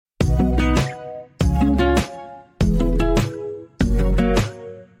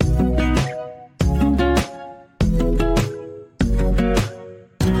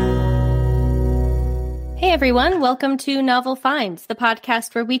Hey everyone, welcome to Novel Finds, the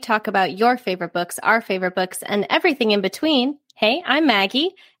podcast where we talk about your favorite books, our favorite books, and everything in between. Hey, I'm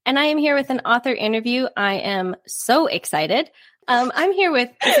Maggie, and I am here with an author interview. I am so excited. I'm here with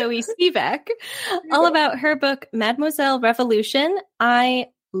Zoe Sivak, all about her book, Mademoiselle Revolution. I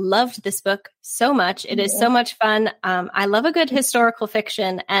loved this book so much. It is so much fun. I love a good historical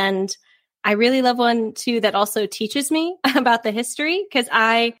fiction, and I really love one, too, that also teaches me about the history, because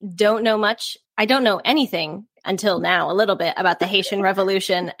I don't know much. I don't know anything until now, a little bit, about the Haitian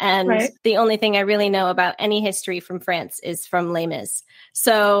Revolution. And the only thing I really know about any history from France is from Les Mis.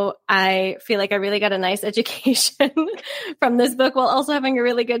 So I feel like I really got a nice education from this book while also having a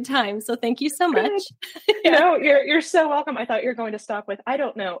really good time. So thank you so much. No, you're so welcome. I thought you were going to stop with, I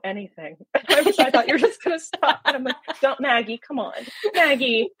don't know anything. I thought you were just going to stop. And I'm like, don't, Maggie, come on.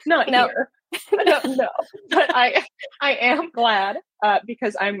 Maggie, not here. No. But I am glad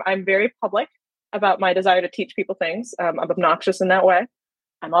because I'm very public about my desire to teach people things. I'm obnoxious in that way.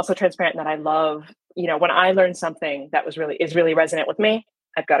 I'm also transparent in that I love, when I learn something that is really resonant with me,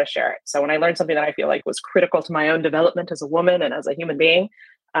 I've got to share it. So when I learned something that I feel like was critical to my own development as a woman and as a human being,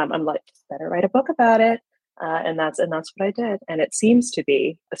 I'm like, better write a book about it. And that's what I did. And it seems to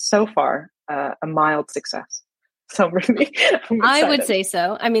be so far a mild success. So really, I would say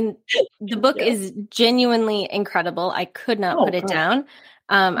so. I mean, the book is genuinely incredible. I could not put it down.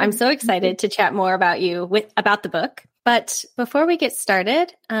 I'm so excited to chat more about about the book. But before we get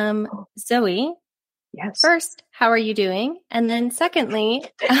started, Zoe, first, how are you doing? And then secondly,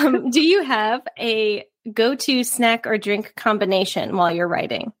 do you have a go-to snack or drink combination while you're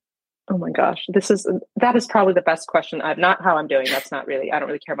writing? Oh my gosh, that is probably the best question. Not how I'm doing. That's not really, I don't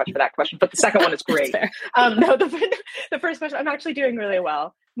really care much for that question, but the second one is great. No, the first question, I'm actually doing really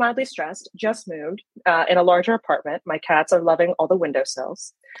well. Mildly stressed, just moved in a larger apartment. My cats are loving all the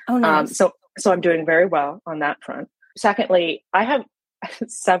windowsills. Oh, nice. So I'm doing very well on that front. Secondly, I have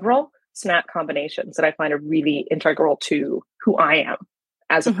several snack combinations that I find are really integral to who I am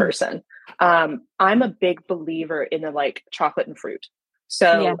as a person. I'm a big believer in the chocolate and fruit.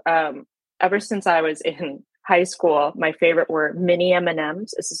 So ever since I was in high school, my favorite were mini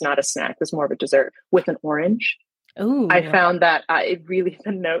M&Ms. This is not a snack. This is more of a dessert with an orange. Ooh. I found that the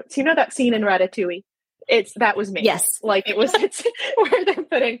notes, that scene in Ratatouille, that was me. Yes. It's where they're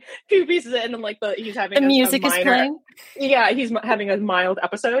putting two pieces in and he's having the music is playing. Yeah. He's having a mild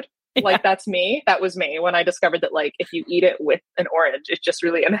episode. Yeah. That's me. That was me when I discovered that if you eat it with an orange, it just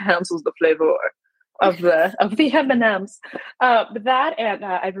really enhances the flavor of the M&Ms. That and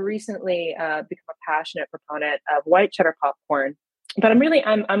I've recently become a passionate proponent of white cheddar popcorn. But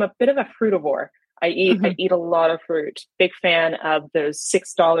I'm a bit of a fruitivore. I eat a lot of fruit. Big fan of those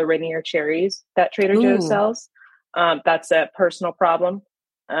 $6 Rainier cherries that Trader Joe's sells. That's a personal problem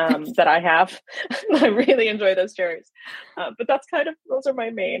that I have. I really enjoy those cherries. But those are my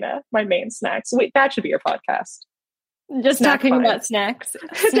main snacks. Wait, that should be your podcast. Just talking about snacks.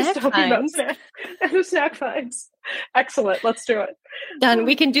 Snack finds. Excellent. Let's do it. Done.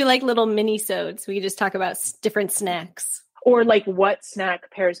 We can do little mini-sodes. We can just talk about different snacks. Or what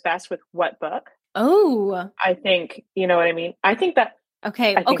snack pairs best with what book. Oh. I think, you know what I mean? I think that.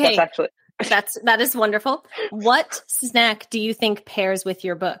 Okay. That's actually. that is wonderful. What snack do you think pairs with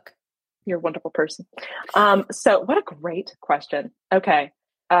your book? You're a wonderful person. So what a great question. Okay.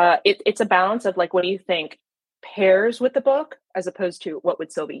 It's a balance of what do you think pairs with the book as opposed to what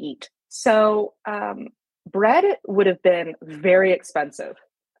would Sylvie eat. So bread would have been very expensive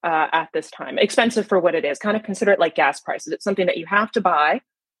at this time. Expensive for what it is. Kind of consider it like gas prices. It's something that you have to buy,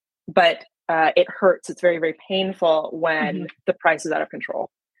 but it hurts. It's very, very painful when the price is out of control.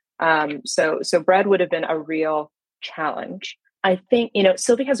 So bread would have been a real challenge. I think,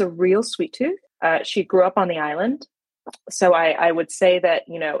 Sylvie has a real sweet tooth. She grew up on the island. So I would say that,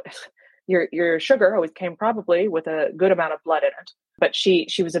 your sugar always came probably with a good amount of blood in it, but she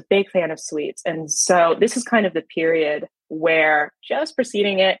was a big fan of sweets. And so this is kind of the period where just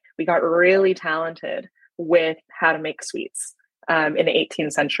preceding it, we got really talented with how to make sweets in the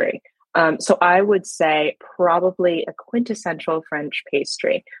 18th century. So I would say probably a quintessential French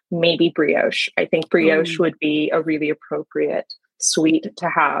pastry, maybe brioche. I think brioche would be a really appropriate sweet to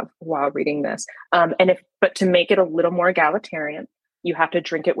have while reading this. But to make it a little more egalitarian, you have to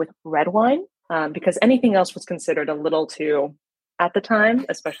drink it with red wine because anything else was considered a little too, at the time,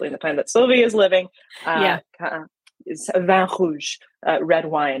 especially in the time that Sylvie is living, vin rouge, red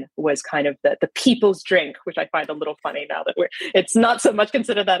wine was kind of the people's drink, which I find a little funny now that it's not so much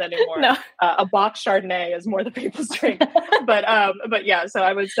considered that anymore. No. A box Chardonnay is more the people's drink. but yeah, so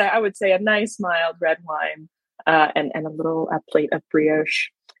I would say a nice mild red wine and a plate of brioche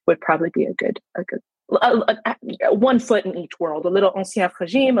would probably be a good one foot in each world, a little ancien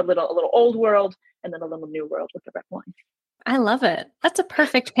régime, a little old world, and then a little new world with the red wine. I love it. That's a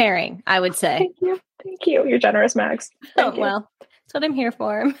perfect pairing, I would say. Thank you. Thank you. You're generous, Max. Thank you. Well, that's what I'm here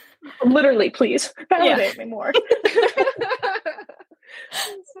for. Literally, please validate me more.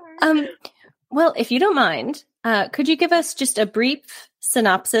 Well, if you don't mind, could you give us just a brief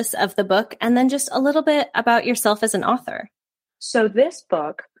synopsis of the book and then just a little bit about yourself as an author? So this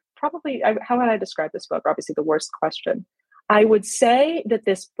book, probably, how would I describe this book? Obviously, the worst question. I would say that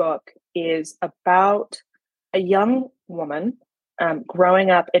this book is about a young woman growing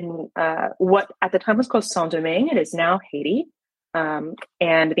up in what at the time was called Saint-Domingue. It is now Haiti. And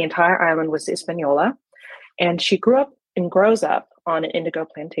the entire island was Hispaniola. And she grew up and grows up on an indigo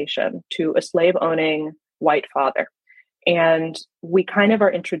plantation to a slave-owning white father. And we kind of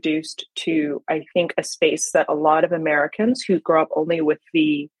are introduced to, I think, a space that a lot of Americans who grow up only with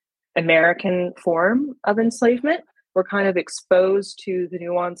the American form of enslavement were kind of exposed to the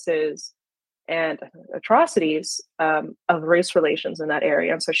nuances and atrocities of race relations in that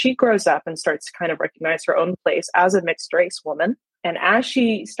area. And so she grows up and starts to kind of recognize her own place as a mixed race woman. And as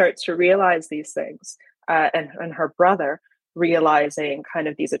she starts to realize these things, and her brother realizing kind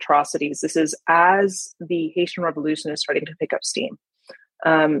of these atrocities, this is as the Haitian Revolution is starting to pick up steam.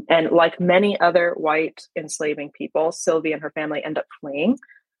 And like many other white enslaving people, Sylvie and her family end up fleeing.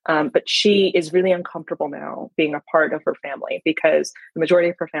 But she is really uncomfortable now being a part of her family because the majority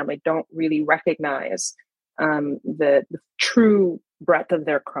of her family don't really recognize the true breadth of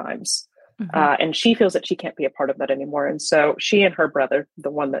their crimes. And she feels that she can't be a part of that anymore. And so she and her brother,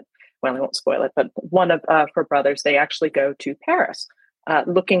 the one that, well, I won't spoil it, but one of her brothers, they actually go to Paris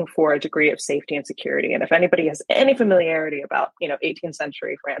looking for a degree of safety and security. And if anybody has any familiarity about, 18th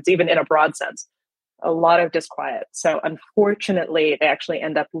century France, even in a broad sense, a lot of disquiet. So unfortunately, they actually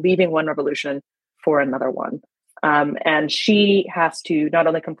end up leaving one revolution for another one. And she has to not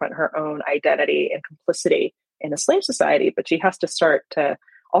only confront her own identity and complicity in a slave society, but she has to start to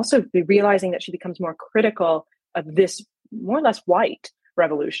also be realizing that she becomes more critical of this more or less white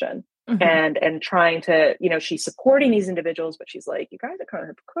revolution. And trying to, she's supporting these individuals, but she's like, you guys are kind of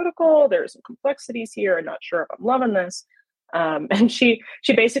hypocritical. There's some complexities here. I'm not sure if I'm loving this. And she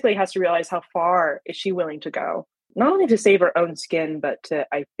basically has to realize how far is she willing to go, not only to save her own skin, but to,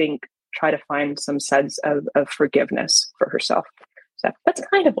 I think, try to find some sense of forgiveness for herself. So that's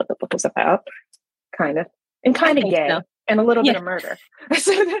kind of what the book is about, kind of, and kind of gay, so. And a little bit of murder.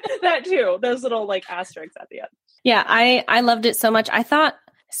 So that too, those little like asterisks at the end. Yeah, I loved it so much. I thought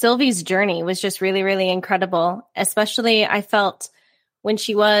Sylvie's journey was just really, really incredible. Especially I felt when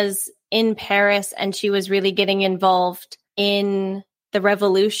she was in Paris and she was really getting involved in the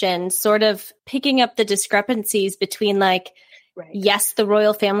revolution, sort of picking up the discrepancies between like, yes, the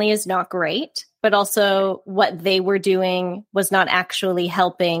royal family is not great, but also what they were doing was not actually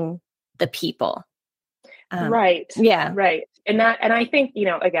helping the people. Right. Yeah. Right. And I think,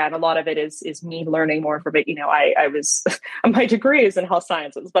 again, a lot of it is me learning more from it. I was, my degree is in health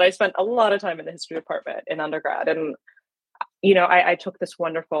sciences, but I spent a lot of time in the history department in undergrad. And, I took this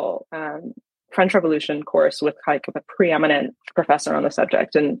wonderful French Revolution course with like a preeminent professor on the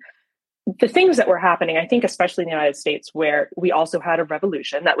subject. And the things that were happening, I think, especially in the United States, where we also had a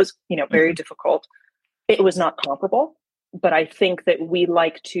revolution that was, very difficult. It was not comparable. But I think that we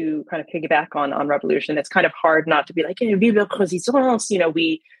like to kind of piggyback on revolution. It's kind of hard not to be like, vive la résistance.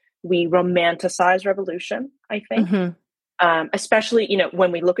 We romanticize revolution, I think. Especially,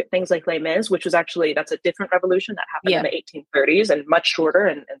 when we look at things like Les Mis, which was actually, that's a different revolution that happened in the 1830s and much shorter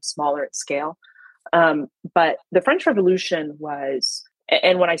and smaller at scale. But the French Revolution was,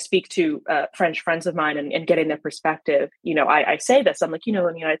 and when I speak to French friends of mine and getting their perspective, I say this, I'm like, in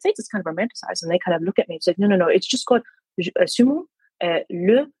the United States, it's kind of romanticized. And they kind of look at me and say, no, it's just called le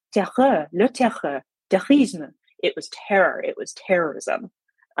terrorisme. It was terror. It was terrorism.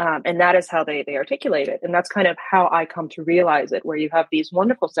 And that is how they articulate it. And that's kind of how I come to realize it, where you have these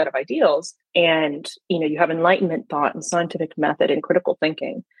wonderful set of ideals and, you have Enlightenment thought and scientific method and critical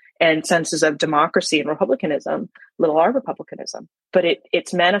thinking and senses of democracy and republicanism, little r republicanism. But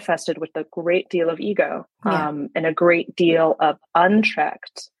it's manifested with a great deal of ego and a great deal of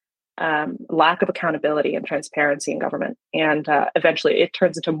unchecked lack of accountability and transparency in government. And eventually it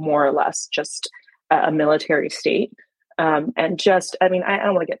turns into more or less just a military state. And just, I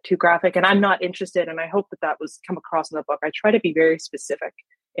don't want to get too graphic, and I'm not interested, and I hope that was come across in the book. I try to be very specific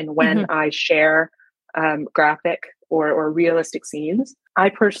in when I share graphic or realistic scenes. I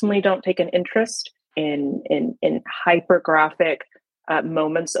personally don't take an interest in hyper graphic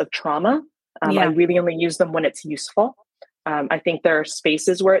moments of trauma. I really only use them when it's useful. I think there are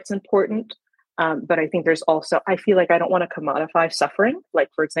spaces where it's important. But I think there's also, I feel like I don't want to commodify suffering. Like,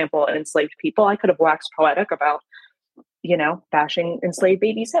 for example, enslaved people, I could have waxed poetic about, bashing enslaved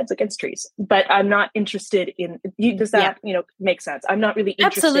babies' heads against trees. But I'm not interested in, does that, make sense? I'm not really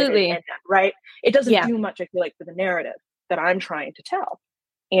interested in that, right? It doesn't do much, I feel like, for the narrative that I'm trying to tell.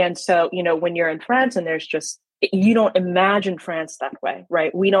 And so, when you're in France and there's just, you don't imagine France that way,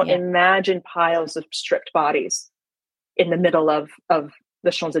 right? We don't imagine piles of stripped bodies in the middle of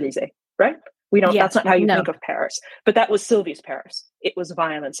the Champs-Élysées, right? We don't, that's not how you think of Paris. But that was Sylvie's Paris. It was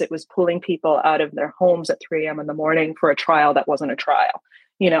violence. It was pulling people out of their homes at 3 a.m. in the morning for a trial that wasn't a trial,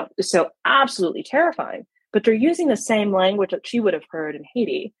 so absolutely terrifying. But they're using the same language that she would have heard in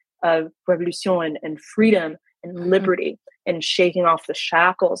Haiti of revolution and freedom and liberty and shaking off the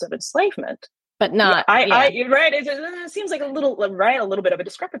shackles of enslavement. But not, right. It seems like a little bit of a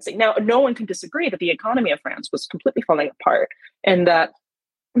discrepancy. Now, no one can disagree that the economy of France was completely falling apart, and that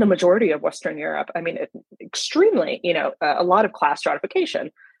the majority of Western Europe, extremely, a lot of class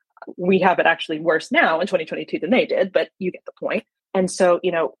stratification. We have it actually worse now in 2022 than they did, but you get the point. And so,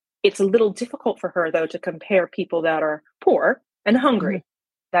 it's a little difficult for her, though, to compare people that are poor and hungry.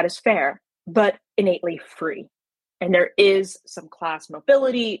 That is fair, but innately free. And there is some class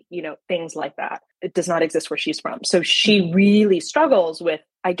mobility, things like that. It does not exist where she's from. So she really struggles with,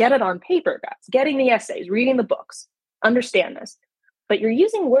 I get it on paper, guys, getting the essays, reading the books, understand this. But you're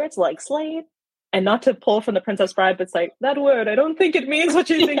using words like slave, and not to pull from The Princess Bride, but it's like, that word, I don't think it means what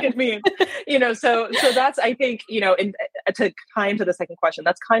you think it means. So that's, I think, and to tie into the second question,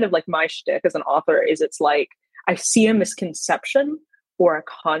 that's kind of like my shtick as an author, is it's like, I see a misconception or a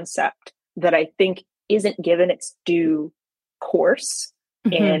concept that I think isn't given its due course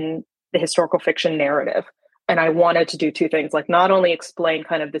in the historical fiction narrative. And I wanted to do two things, like not only explain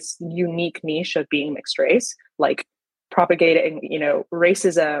kind of this unique niche of being mixed race, like propagating,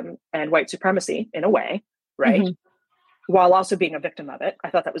 racism and white supremacy in a way, right? While also being a victim of it. I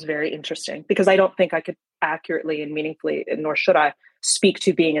thought that was very interesting, because I don't think I could accurately and meaningfully, nor should I, speak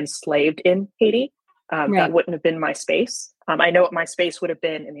to being enslaved in Haiti. That wouldn't have been my space. I know what my space would have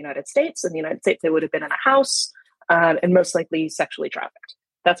been in the United States. In the United States, they would have been in a house and most likely sexually trafficked.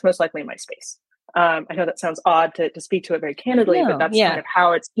 That's most likely my space. I know that sounds odd to speak to it very candidly, but that's kind of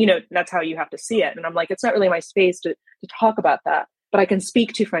how it's, that's how you have to see it. And I'm like, it's not really my space to talk about that, but I can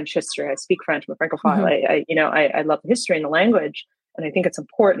speak to French history. I speak French. I'm a Francophile. I love the history and the language. And I think it's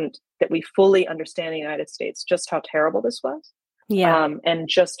important that we fully understand the United States, just how terrible this was. And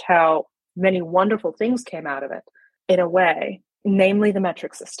just how many wonderful things came out of it in a way, namely the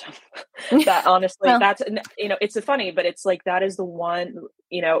metric system. That honestly, that's, it's funny, but it's like, that is the one,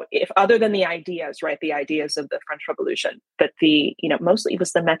 if other than the ideas, right? The ideas of the French Revolution, but mostly it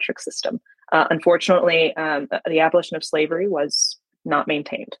was the metric system. Unfortunately, the abolition of slavery was not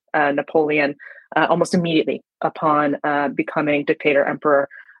maintained. Napoleon, almost immediately upon becoming dictator emperor,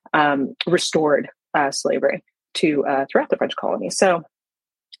 restored slavery to throughout the French colonies. So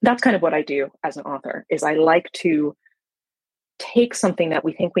that's kind of what I do as an author, is I like to take something that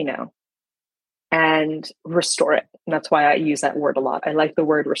we think we know and restore it. And that's why I use that word a lot. I like the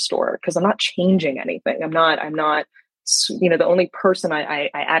word restore, because I'm not changing anything. I'm not, the only person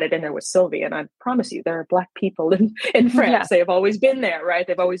I added in there was Sylvie. And I promise you, there are Black people in France. They have always been there, right?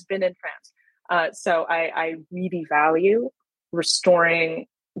 They've always been in France. So I really value restoring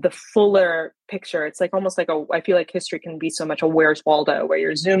the fuller picture. It's like almost like I feel like history can be so much a Where's Waldo, where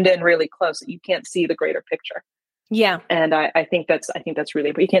you're zoomed in really close that you can't see the greater picture. Yeah. And I think that's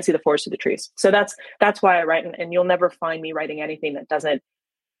really, but you can't see the forest through the trees. So that's why I write, and you'll never find me writing anything that doesn't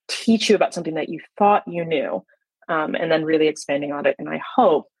teach you about something that you thought you knew, and then really expanding on it. And I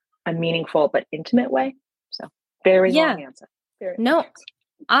hope a meaningful but intimate way. So very long answer.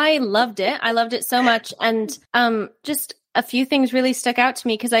 I loved it. I loved it so much. And just a few things really stuck out to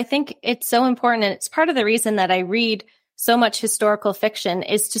me, because I think it's so important. And it's part of the reason that I read so much historical fiction,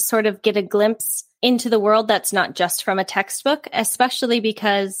 is to sort of get a glimpse into the world that's not just from a textbook, especially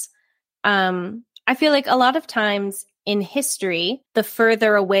because I feel like a lot of times in history, the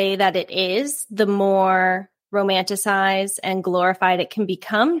further away that it is, the more romanticized and glorified it can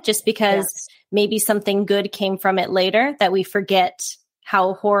become, just because maybe something good came from it later, that we forget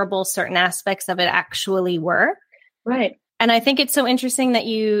how horrible certain aspects of it actually were. Right. And I think it's so interesting that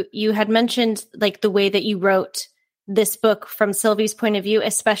you had mentioned like the way that you wrote this book from Sylvie's point of view,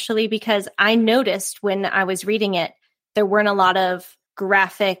 especially because I noticed when I was reading it, there weren't a lot of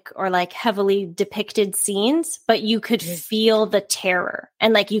graphic or like heavily depicted scenes, but you could feel the terror,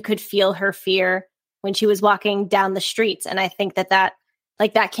 and like you could feel her fear when she was walking down the streets. And I think that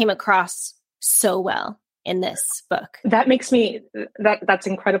came across so well. in this book. That makes me, that's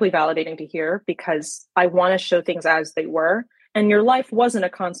incredibly validating to hear, because I want to show things as they were. And your life wasn't a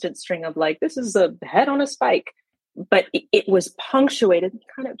constant string of like, this is a head on a spike, but it was punctuated,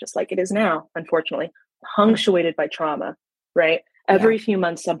 kind of just like it is now, unfortunately, punctuated by trauma, right? Every few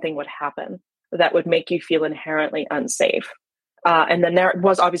months, something would happen that would make you feel inherently unsafe. And then there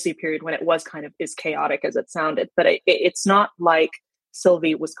was obviously a period when it was kind of as chaotic as it sounded, but it's not like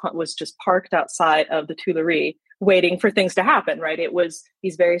Sylvie was just parked outside of the Tuileries waiting for things to happen, right? It was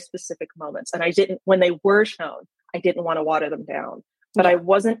these very specific moments. And when they were shown, I didn't want to water them down, but I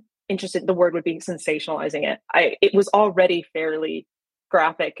wasn't interested. The word would be sensationalizing it. It was already fairly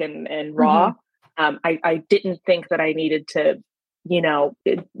graphic and raw. I didn't think that I needed to,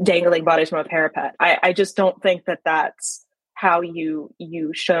 dangling bodies from a parapet. I just don't think that that's how you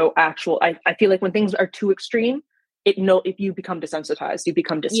show actual. I feel like when things are too extreme, if you become desensitized, you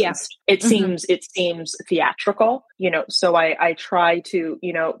become distanced. It seems theatrical, so I try to,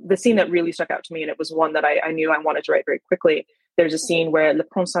 the scene that really stuck out to me, and it was one that I knew I wanted to write very quickly. There's a scene where La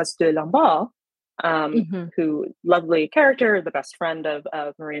Princesse de Lamballe, who lovely character, the best friend of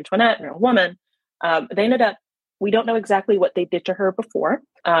Marie Antoinette, real woman, they ended up, we don't know exactly what they did to her before.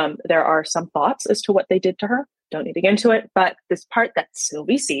 There are some thoughts as to what they did to her. Don't need to get into it, but this part that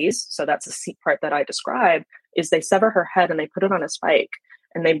Sylvie sees, so that's the part that I describe, is they sever her head and they put it on a spike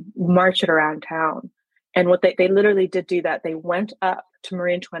and they march it around town. And what they literally did do that, they went up to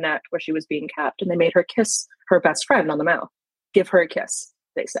Marie Antoinette where she was being kept and they made her kiss her best friend on the mouth. Give her a kiss,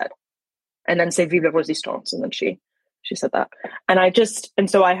 they said. And then say vive la resistance. And then she said that. And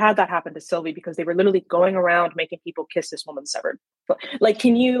so I had that happen to Sylvie because they were literally going around making people kiss this woman's severed foot. Like,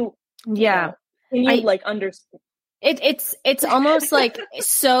 can you understand? It's almost like,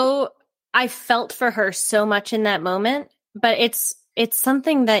 so I felt for her so much in that moment, but it's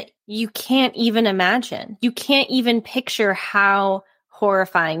something that you can't even imagine. You can't even picture how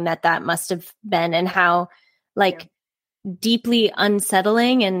horrifying that must have been, and how deeply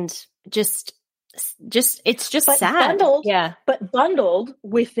unsettling, and just it's just sad. But bundled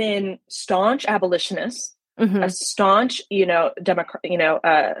within staunch abolitionists, a staunch,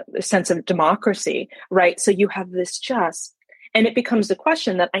 sense of democracy, right? So you have this and it becomes a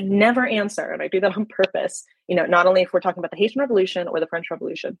question that I never answer, and I do that on purpose. Not only if we're talking about the Haitian Revolution or the French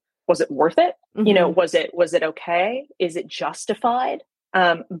Revolution, was it worth it? Was it okay? Is it justified?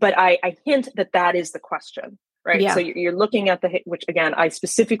 But I hint that is the question, right? Yeah. So you're looking at which again, I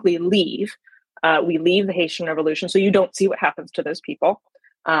specifically leave. We leave the Haitian Revolution, so you don't see what happens to those people,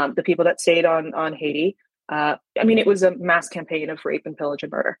 the people that stayed on Haiti. It was a mass campaign of rape and pillage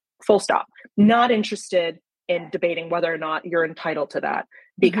and murder. Full stop. Not interested in debating whether or not you're entitled to that,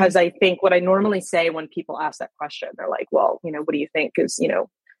 because I think what I normally say when people ask that question, they're like, "Well, what do you think? Because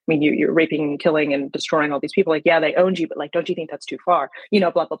you're raping and killing and destroying all these people. Like, yeah, they owned you, but like, don't you think that's too far?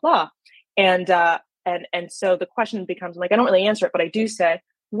 Blah blah blah." And so the question becomes like, I don't really answer it, but I do say,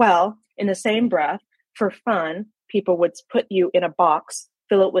 well, in the same breath, for fun, people would put you in a box,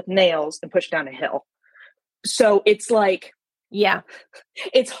 fill it with nails, and push down a hill. So it's like,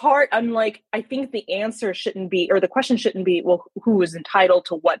 it's hard. I'm like, I think the answer shouldn't be, or the question shouldn't be, well, who is entitled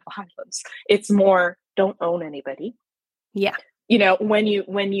to what violence? It's more, don't own anybody. Yeah. When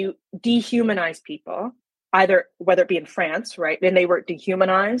you dehumanize people, either, whether it be in France, right? And they were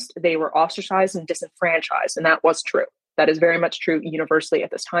dehumanized, they were ostracized and disenfranchised. And that was true. That is very much true universally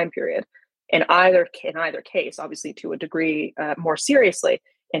at this time period. In either case, obviously to a degree, more seriously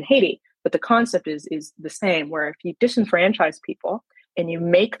in Haiti. But the concept is the same, where if you disenfranchise people and you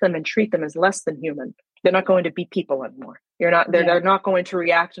make them and treat them as less than human, they're not going to be people anymore. They're not going to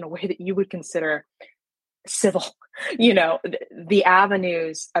react in a way that you would consider civil. The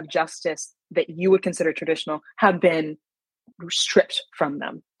avenues of justice that you would consider traditional have been stripped from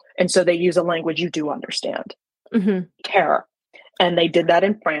them. And so they use a language you do understand. Terror. And they did that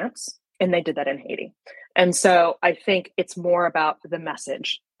in France, and they did that in Haiti. And so I think it's more about the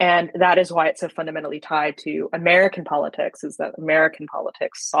message. And that is why it's so fundamentally tied to American politics, is that American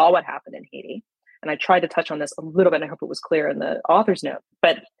politics saw what happened in Haiti. And I tried to touch on this a little bit, and I hope it was clear in the author's note.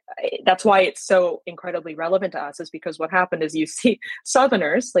 But that's why it's so incredibly relevant to us, is because what happened is you see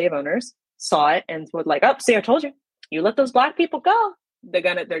Southerners, slave owners, saw it and would like, oh, see, I told you, you let those Black people go. They're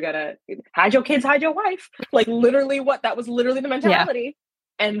gonna hide your kids, hide your wife. Like that was literally the mentality. Yeah.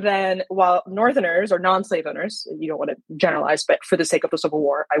 And then while Northerners or non-slave owners, you don't want to generalize, but for the sake of the Civil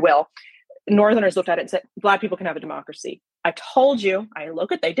War, I will. Northerners looked at it and said, Black people can have a democracy. I told you,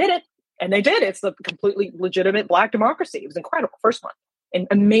 they did it. And they did. It's the completely legitimate Black democracy. It was incredible. First one. And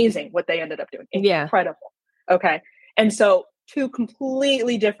amazing what they ended up doing. Incredible. Yeah. Okay. And so two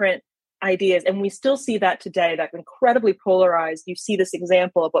completely different ideas. And we still see that today, that incredibly polarized. You see this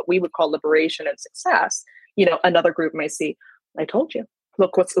example of what we would call liberation and success. Another group may see, I told you,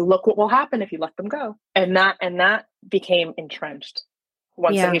 look what will happen if you let them go. And that became entrenched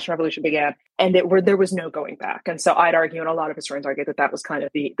once the Haitian Revolution began. And there was no going back. And so I'd argue, and a lot of historians argue, that was kind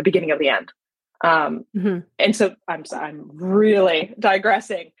of the beginning of the end. And so I'm really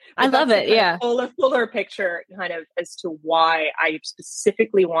digressing. I love it. Yeah. Fuller picture kind of as to why I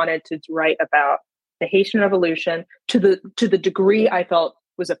specifically wanted to write about the Haitian Revolution to the degree I felt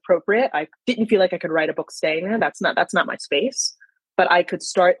was appropriate. I didn't feel like I could write a book staying there. That's not my space, but I could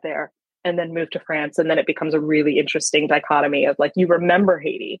start there and then move to France. And then it becomes a really interesting dichotomy of like, you remember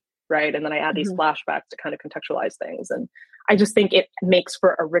Haiti, right? And then I add these flashbacks to kind of contextualize things. And I just think it makes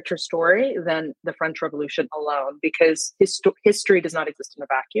for a richer story than the French Revolution alone, because history does not exist in a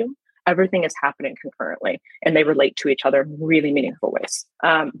vacuum. Everything is happening concurrently, and they relate to each other in really meaningful ways.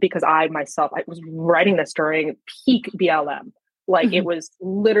 Because I was writing this during peak BLM. Like it was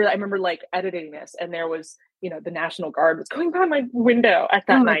literally, I remember like editing this, and there was, the National Guard was going by my window at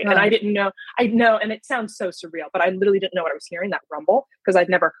that night. And I didn't know, and it sounds so surreal, but I literally didn't know what I was hearing, that rumble, because I'd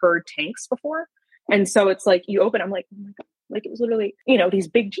never heard tanks before. And so it's like, you open, I'm like, oh my God, like it was literally, these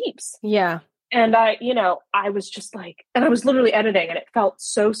big Jeeps. Yeah. And I was just like, and I was literally editing, and it felt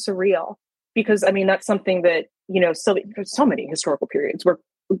so surreal because, that's something that, there's so many historical periods where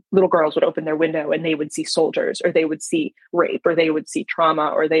little girls would open their window and they would see soldiers, or they would see rape, or they would see trauma,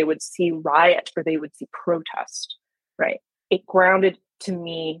 or they would see riot, or they would see protest, right? It grounded to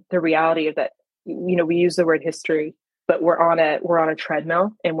me the reality of that, we use the word history, but we're on a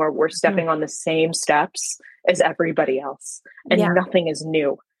treadmill, and we're stepping on the same steps as everybody else, and nothing is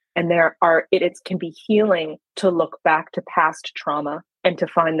new. And it can be healing to look back to past trauma and to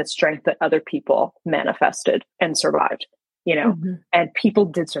find the strength that other people manifested and survived, and people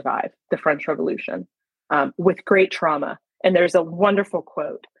did survive the French Revolution with great trauma. And there's a wonderful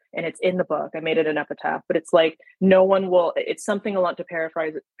quote, and it's in the book. I made it an epitaph, but it's like, it's something a lot to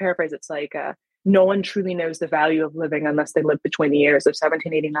paraphrase. It's like, no one truly knows the value of living unless they live between the years of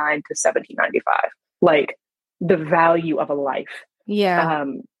 1789 to 1795, like the value of a life. Yeah.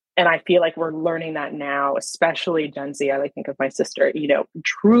 And I feel like we're learning that now, especially Gen Z. I like think of my sister,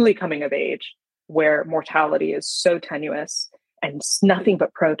 truly coming of age, where mortality is so tenuous and it's nothing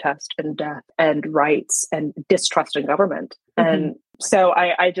but protest and death and rights and distrust in government. And so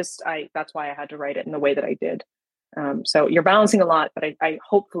I that's why I had to write it in the way that I did. So you're balancing a lot, but I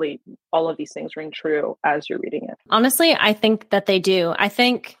hopefully all of these things ring true as you're reading it. Honestly, I think that they do. I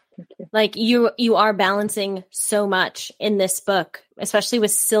think like you are balancing so much in this book, especially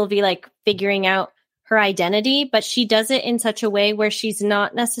with Sylvie, like figuring out her identity, but she does it in such a way where she's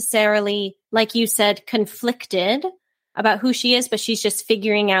not necessarily, like you said, conflicted about who she is, but she's just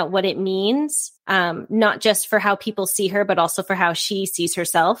figuring out what it means, not just for how people see her, but also for how she sees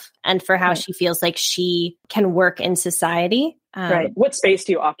herself and for how she feels like she can work in society. Right. What space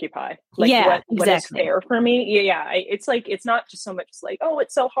do you occupy? Like, what is fair for me? It's like, it's not just so much like, oh,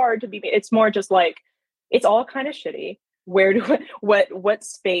 it's so hard to be. It's more just like, it's all kind of shitty. What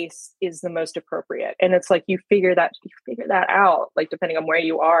space is the most appropriate? And it's like, you figure that out, like, depending on where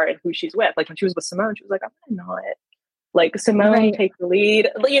you are and who she's with. Like when she was with Simone, she was like, I'm not. Like Simone, take the lead.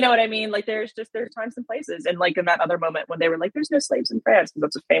 You know what I mean? Like there's times and places. And like in that other moment when they were like, there's no slaves in France, because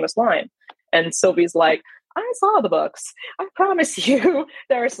that's a famous line. And Sylvie's like, I saw the books. I promise you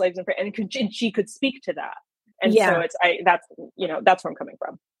there are slaves in France. And she could speak to that. And so that's where I'm coming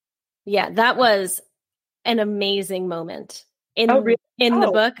from. Yeah. That was an amazing moment in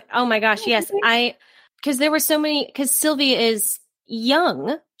the book. Oh my gosh. Yes. Because there were so many, because Sylvie is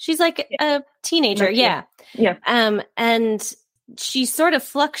young. She's like a teenager. Yeah. And she sort of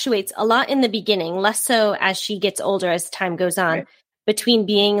fluctuates a lot in the beginning, less so as she gets older, as time goes on, between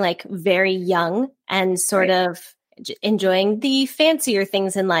being like very young and sort of enjoying the fancier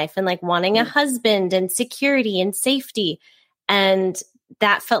things in life and like wanting a husband and security and safety. And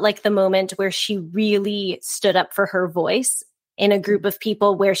that felt like the moment where she really stood up for her voice in a group of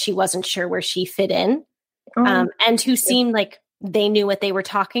people where she wasn't sure where she fit in, and who seemed like they knew what they were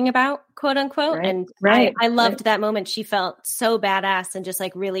talking about, quote unquote. I loved that moment. She felt so badass and just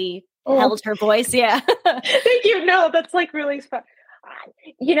like really held her voice. Yeah. Thank you. No, that's like really fun.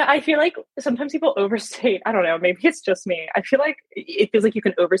 I feel like sometimes people overstate. I don't know. Maybe it's just me. I feel like it feels like you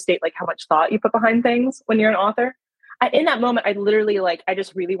can overstate like how much thought you put behind things when you're an author. In that moment, I literally I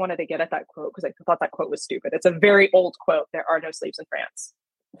just really wanted to get at that quote because I thought that quote was stupid. It's a very old quote. There are no slaves in France.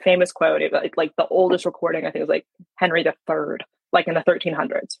 famous quote, like the oldest recording, I think, was like Henry III, like in the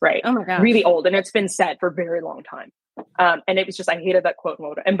 1300s, right? Oh my gosh. Really old. And it's been said for a very long time. And it was just, I hated that quote.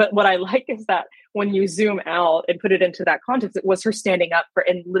 But what I like is that when you zoom out and put it into that context, it was her standing up for,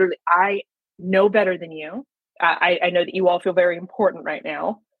 and literally, I know better than you. I know that you all feel very important right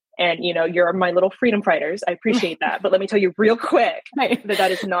now. And, you know, you're my little freedom fighters. I appreciate that. But let me tell you real quick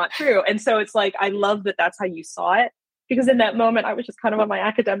that is not true. And so it's like, I love that that's how you saw it. Because in that moment, I was just kind of on my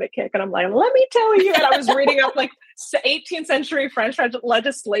academic kick. And I'm like, let me tell you. And I was reading up like 18th century French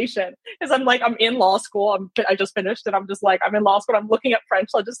legislation. Because I'm like, I'm in law school. I just finished. And I'm just like, I'm in law school. I'm looking at French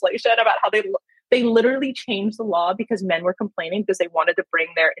legislation about how they literally changed the law because men were complaining because they wanted to bring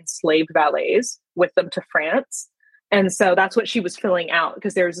their enslaved valets with them to France. And so that's what she was filling out,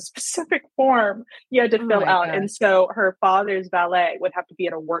 because there was a specific form you had to fill out. God. And so her father's valet would have to be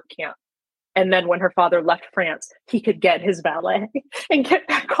at a work camp. And then when her father left France, he could get his valet and get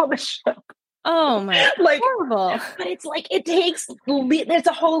back on the ship. Oh my, like, horrible. But it's like, there's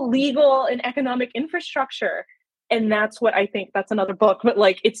a whole legal and economic infrastructure. And that's what I think, that's another book, but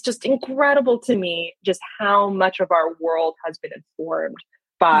like, it's just incredible to me just how much of our world has been informed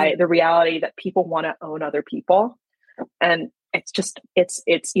by the reality that people want to own other people. And it's just, it's,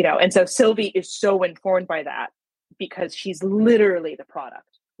 you know, and so Sylvie is so informed by that because she's literally the product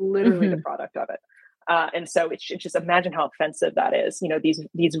of it. And so it's just, imagine how offensive that is, you know, these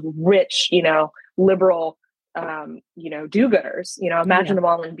rich, you know, liberal, you know, do-gooders, you know, imagine them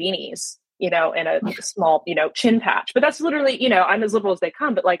all in beanies, you know, and a small, you know, chin patch. But that's literally, you know, I'm as liberal as they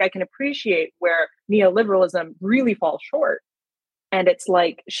come, but like, I can appreciate where neoliberalism really falls short. And it's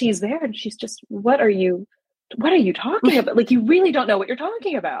like, she's there and she's just, what are you talking about? Like, you really don't know what you're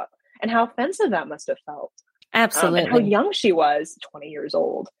talking about, and how offensive that must have felt. Absolutely. And how young she was, 20 years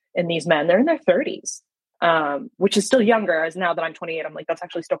old. And these men, they're in their 30s, which is still younger. As now that I'm 28, I'm like, that's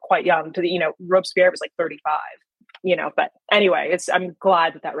actually still quite young. To the, you know, Robespierre was like 35, you know. But anyway, I'm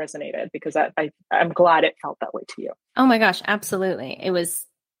glad that resonated, because I'm glad it felt that way to you. Oh my gosh, absolutely. It was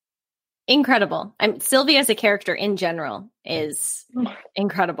incredible. Sylvie as a character in general is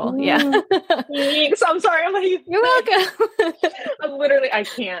incredible. Yeah. Thanks. I'm sorry. You're welcome. I'm literally, I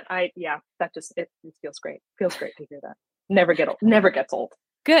can't. That just, it feels great. Feels great to hear that. Never gets old.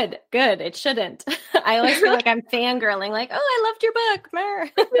 Good. It shouldn't. I always feel like I'm fangirling, like, oh, I loved your book, Mer.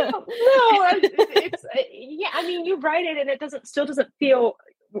 No, it's yeah. I mean, you write it, and it still doesn't feel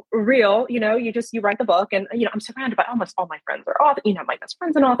real. You know, you write the book, and you know, I'm surrounded by almost all my friends are author. You know, my best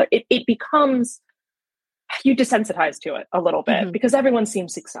friend's an author. It becomes, you desensitize to it a little bit, because everyone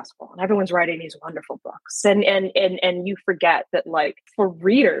seems successful and everyone's writing these wonderful books, and you forget that, like, for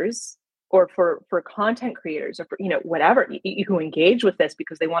readers, or for content creators, or for, you know, whatever, you who engage with this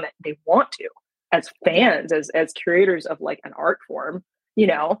because they want to, as fans, as curators of like an art form, you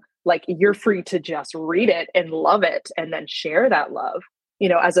know, like, you're free to just read it and love it and then share that love, you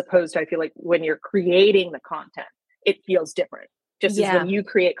know, as opposed to, I feel like when you're creating the content, it feels different. Just as when you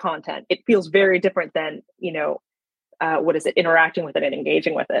create content, it feels very different than, you know, interacting with it and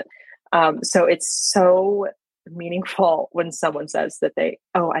engaging with it. So it's so meaningful when someone says that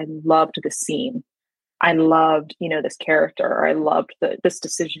I loved the scene, I loved, you know, this character, or I loved this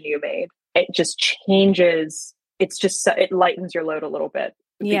decision you made. It just changes. It's just, it lightens your load a little bit.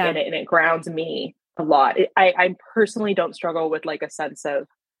 Yeah. And it grounds me a lot. I personally don't struggle with like a sense of,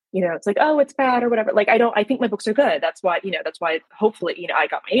 you know, it's like, oh, it's bad or whatever. Like, I think my books are good. That's why hopefully, you know, I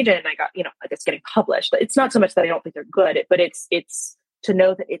got my agent and I got, you know, it's getting published. It's not so much that I don't think they're good, but it's to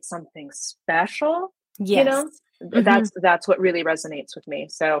know that it's something special. Yes. You know, that's what really resonates with me.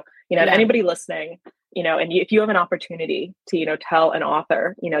 So, you know, to anybody listening, you know, and if you have an opportunity to, you know, tell an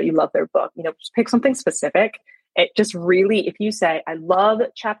author, you know, you love their book, you know, just pick something specific. It just really, if you say, I love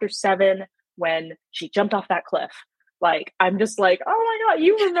chapter 7 when she jumped off that cliff, like, I'm just like, oh my God,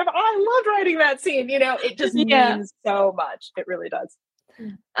 you remember, I loved writing that scene. You know, it just means so much. It really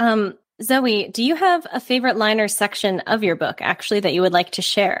does. Zoe, do you have a favorite line or section of your book, actually, that you would like to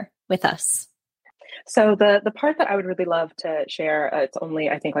share with us? So the part that I would really love to share, it's only,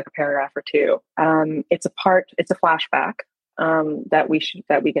 I think, like a paragraph or two. It's a flashback that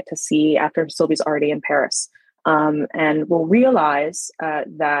we get to see after Sylvie's already in Paris. And we'll realize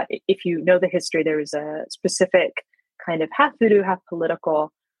that if you know the history, there was a specific kind of half voodoo, half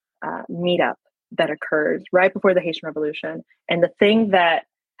political meetup that occurred right before the Haitian Revolution. And the thing that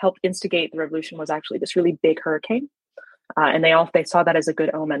helped instigate the revolution was actually this really big hurricane. And they saw that as a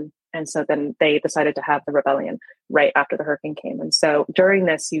good omen. And so then they decided to have the rebellion right after the hurricane came. And so during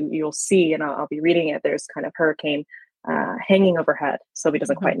this, you'll see, and I'll be reading it, there's kind of hurricane hanging overhead. Sylvie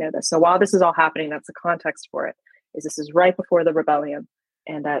doesn't quite know this. So while this is all happening, that's the context for it, is this is right before the rebellion.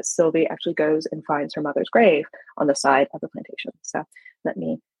 And Sylvie actually goes and finds her mother's grave on the side of the plantation. So let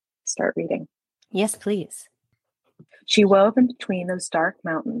me start reading. Yes, please. She wove in between those dark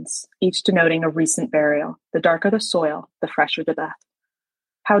mountains, each denoting a recent burial. The darker the soil, the fresher the death.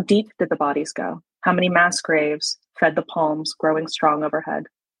 How deep did the bodies go? How many mass graves fed the palms growing strong overhead?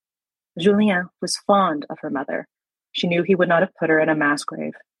 Julien was fond of her mother. She knew he would not have put her in a mass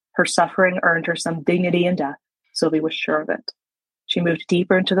grave. Her suffering earned her some dignity in death. Sylvie was sure of it. She moved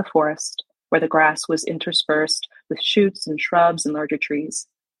deeper into the forest, where the grass was interspersed with shoots and shrubs and larger trees.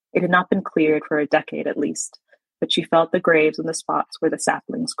 It had not been cleared for a decade at least, but she felt the graves in the spots where the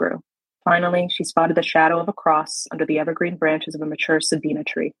saplings grew. Finally, she spotted the shadow of a cross under the evergreen branches of a mature sabina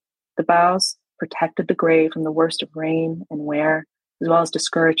tree. The boughs protected the grave from the worst of rain and wear, as well as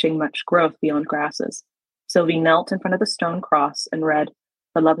discouraging much growth beyond grasses. Sylvie knelt in front of the stone cross and read,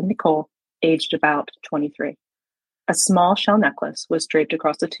 "Beloved Nicole, aged about 23. A small shell necklace was draped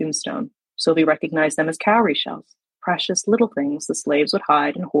across the tombstone. Sylvie recognized them as cowrie shells, precious little things the slaves would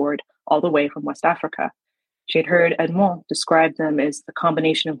hide and hoard all the way from West Africa. She had heard Edmond describe them as the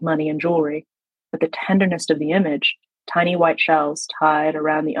combination of money and jewelry, but the tenderness of the image, tiny white shells tied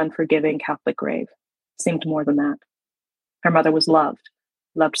around the unforgiving Catholic grave, seemed more than that. Her mother was loved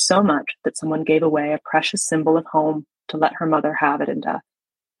so much that someone gave away a precious symbol of home to let her mother have it in death.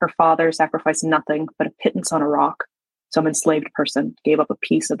 Her father sacrificed nothing but a pittance on a rock. Some enslaved person gave up a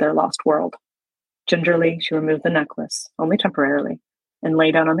piece of their lost world. Gingerly, she removed the necklace, only temporarily, and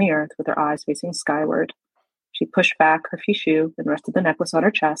lay down on the earth with her eyes facing skyward. She pushed back her fichu and rested the necklace on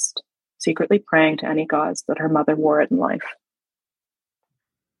her chest, secretly praying to any gods that her mother wore it in life.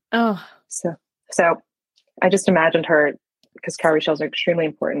 Oh. So I just imagined her, because cowrie shells are extremely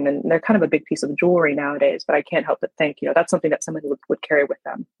important and they're kind of a big piece of jewelry nowadays, but I can't help but think, that's something that somebody would carry with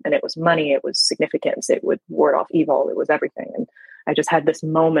them. And it was money, it was significance, it would ward off evil, it was everything. And I just had this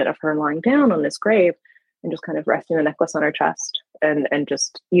moment of her lying down on this grave and just kind of resting the necklace on her chest. And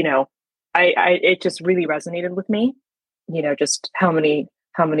just, it just really resonated with me, just how many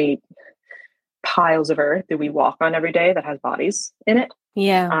piles of earth do we walk on every day that has bodies in it?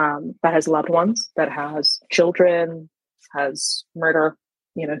 Yeah. That has loved ones, that has children, has murder,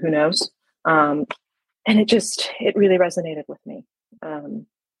 who knows? And it really resonated with me.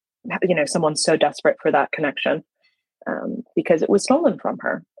 Someone so desperate for that connection, because it was stolen from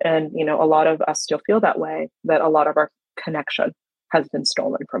her. And, a lot of us still feel that way, that a lot of our connection has been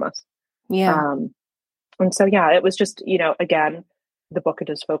stolen from us. Yeah. And so, yeah, it was just, again, the book had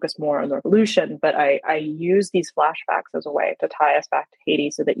just focused more on the revolution, but I use these flashbacks as a way to tie us back to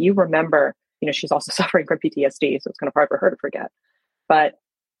Haiti so that you remember, she's also suffering from PTSD, so it's kind of hard for her to forget. But,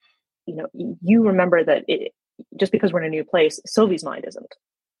 you remember that just because we're in a new place, Sylvie's mind isn't.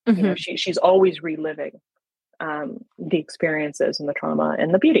 Mm-hmm. She's always reliving the experiences and the trauma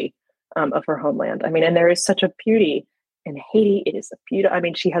and the beauty of her homeland. I mean, and there is such a beauty in Haiti. It is a beauty. I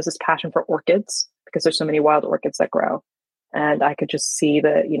mean, she has this passion for orchids because there's so many wild orchids that grow. And I could just see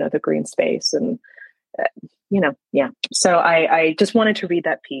the green space and, yeah. So I just wanted to read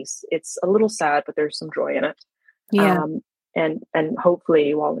that piece. It's a little sad, but there's some joy in it. Yeah. And hopefully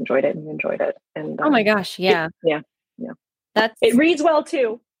you all enjoyed it and you enjoyed it. And oh my gosh. Yeah. Yeah. It reads well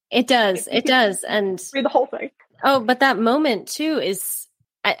too. It does. It does. And read the whole thing. Oh, but that moment too is,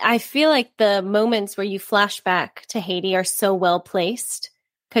 I feel like the moments where you flash back to Haiti are so well placed,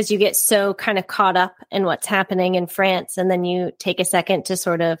 because you get so kind of caught up in what's happening in France. And then you take a second to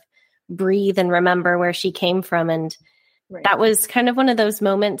sort of breathe and remember where she came from. And right. That was kind of one of those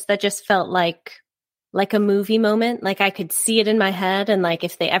moments that just felt like a movie moment. Like I could see it in my head. And like,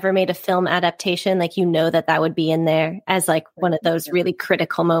 if they ever made a film adaptation, like, that would be in there as like one of those really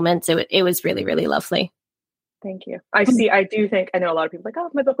critical moments. It was really, really lovely. Thank you. I do think, I know a lot of people are like,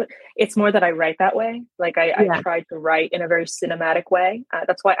 oh, my book, but it's more that I write that way. Like I tried to write in a very cinematic way.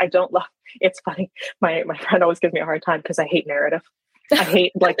 That's why I don't love, it's funny. My friend always gives me a hard time because I hate narrative. I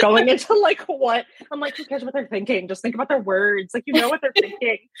hate like going into like what I'm like, who cares what they're thinking? Just think about their words. Like, what they're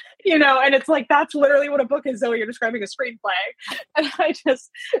thinking, and it's like, that's literally what a book is. Zoe, you're describing a screenplay. And I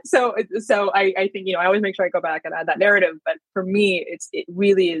just, so I think, I always make sure I go back and add that narrative. But for me, it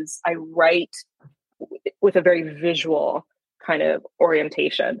really is, I write with a very visual kind of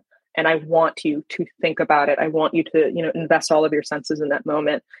orientation. And I want you to think about it. I want you to, invest all of your senses in that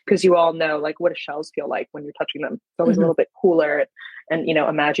moment, because you all know like what do shells feel like when you're touching them. It's always a little bit cooler. And,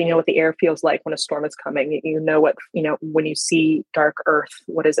 imagine, what the air feels like when a storm is coming. What, when you see dark earth,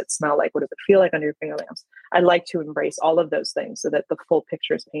 what does it smell like? What does it feel like under your fingernails? I like to embrace all of those things so that the full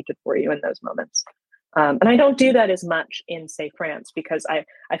picture is painted for you in those moments. And I don't do that as much in, say, France, because I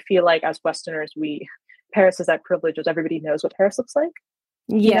feel like as Westerners, Paris has that privilege of everybody knows what Paris looks like.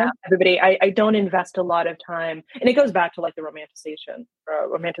 Yeah. Everybody, I don't invest a lot of time, and it goes back to like the romanticization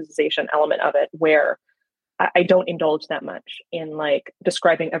element of it, where I don't indulge that much in like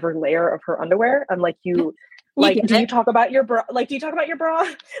describing every layer of her underwear. I'm like, do you talk about your bra? Like, do you talk about your bra?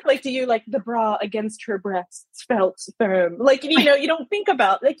 Like, do you like the bra against her breasts felt firm? Like, you don't think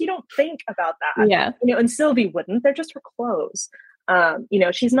about that. Yeah. And Sylvie wouldn't. They're just her clothes.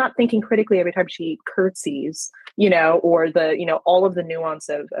 She's not thinking critically every time she curtsies, or all of the nuance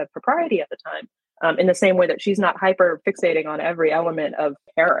of propriety at the time. In the same way that she's not hyper fixating on every element of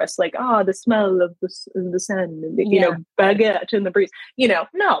Paris, like, the smell of the sun, baguette in the breeze. No,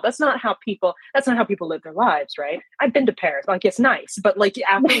 that's not how people live their lives, right? I've been to Paris. Like, it's nice, but like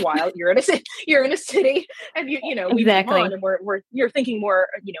after a while, you're in a city, and we move on, and you're thinking more,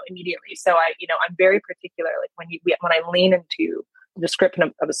 immediately. So I'm very particular. Like when I lean into the description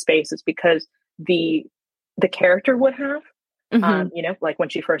of a space, is because the character would have. Like when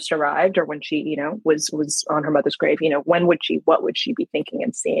she first arrived, or when she, was on her mother's grave, what would she be thinking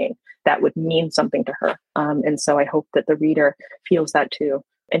and seeing that would mean something to her? And so I hope that the reader feels that too,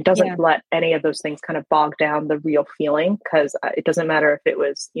 and doesn't let any of those things kind of bog down the real feeling, because it doesn't matter if it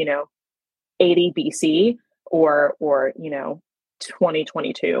was, 80 BC or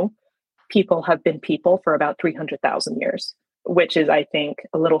 2022. People have been people for about 300,000 years. Which is, I think,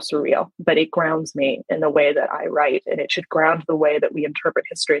 a little surreal, but it grounds me in the way that I write, and it should ground the way that we interpret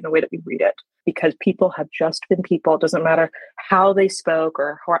history and the way that we read it, because people have just been people. It doesn't matter how they spoke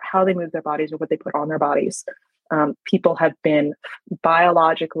or how they moved their bodies or what they put on their bodies. People have been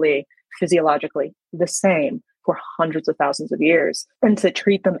biologically, physiologically the same for hundreds of thousands of years. And to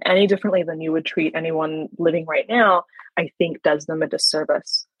treat them any differently than you would treat anyone living right now, I think does them a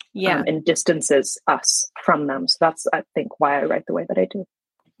disservice. And distances us from them. So that's, I think, why I write the way that I do.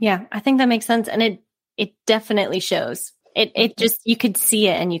 Yeah, I think that makes sense. And it definitely shows. It just, you could see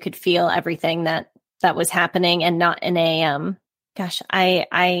it and you could feel everything that was happening, and not in a,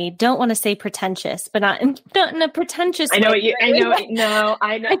 I don't want to say pretentious, but not in a pretentious way. I know.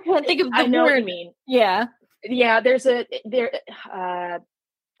 I can't think of the word. What you mean. Yeah. Yeah. There's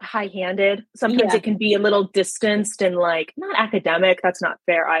high-handed. Sometimes it can be a little distanced and like not academic. That's not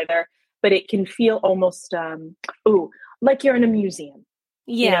fair either, but it can feel almost like you're in a museum.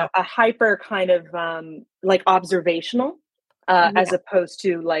 A hyper kind of like observational as opposed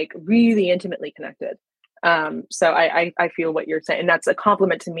to like really intimately connected. So I feel what you're saying, and that's a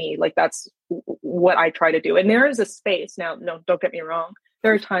compliment to me. Like that's what I try to do. And there is a space now. No, don't get me wrong.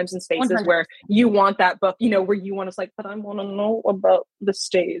 There are times and spaces 100%. Where you want that book, where you want to like, but I want to know about the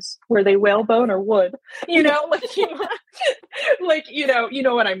stays. Were they whalebone or wood? Like, you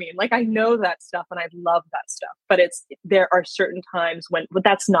know what I mean? Like, I know that stuff and I love that stuff, but there are certain times but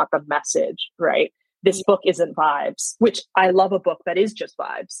that's not the message, right? This book isn't vibes, which I love a book that is just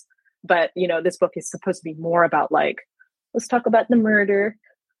vibes. But, this book is supposed to be more about like, let's talk about the murder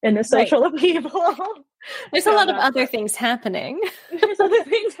and the social upheaval. There's a lot of other things happening. There's other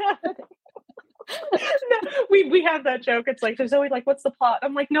things happening. No, we have that joke. It's like, there's always like, what's the plot?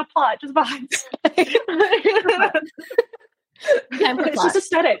 I'm like, no plot, just vibes. It's just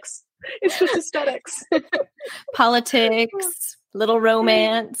aesthetics. It's just aesthetics. Politics, little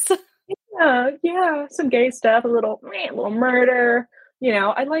romance. Yeah. Some gay stuff, a little murder.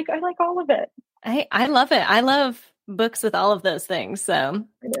 I like all of it. I love it. I love books with all of those things. So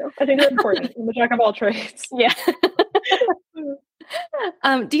I think they're important. I'm the jack of all trades. Yeah.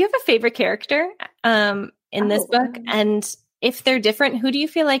 Do you have a favorite character in this book? And if they're different, who do you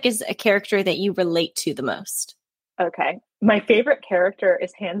feel like is a character that you relate to the most? Okay. My favorite character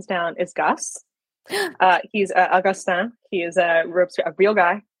is hands down is Gus. He's Augustin. He is a real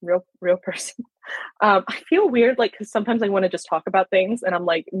guy, real person. I feel weird, like, because sometimes I want to just talk about things, and I'm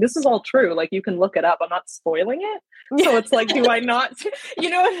like, this is all true. Like, you can look it up. I'm not spoiling it. So it's like, do I not? You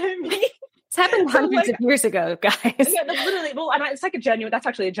know what I mean? It's happened hundreds of years ago, guys. Yeah, literally. Well, and it's like that's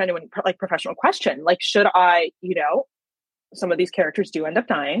actually a genuine, like, professional question. Like, should I, some of these characters do end up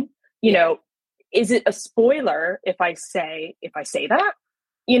dying. Is it a spoiler if I say that?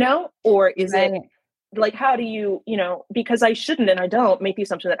 Or is it like, how do you, because I shouldn't, and I don't make the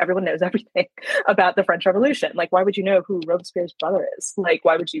assumption that everyone knows everything about the French Revolution. Like, why would you know who Robespierre's brother is? Like,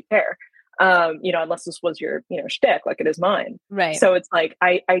 why would you care? Unless this was your, shtick, like it is mine. Right. So it's like,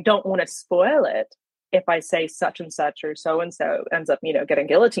 I don't want to spoil it if I say such and such or so-and-so ends up, getting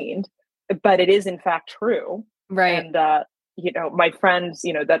guillotined, but it is in fact true. Right. And, my friends,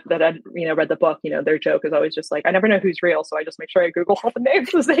 that had, read the book, their joke is always just like, I never know who's real. So I just make sure I Google all the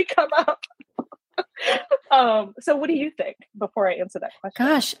names as they come up. So what do you think before I answer that question?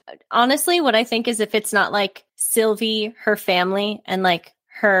 Gosh, honestly, what I think is if it's not like Sylvie, her family, and like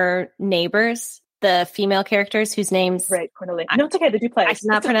her neighbors, the female characters whose names Right, Cornelia. No, it's okay. The Duplays. I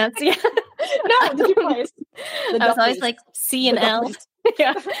cannot pronounce. Yeah. No, the Duplays. I was always like C and L.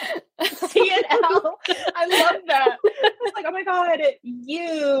 Yeah. C and L. I love that. It's like, oh my God,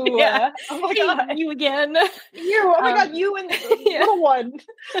 you. Yeah. Oh my God. You again. You. Oh my God, you and the little one.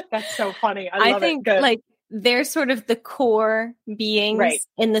 That's so funny. I think like they're sort of the core beings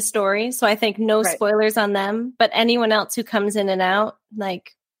in the story. So I think no spoilers on them, but anyone else who comes in and out,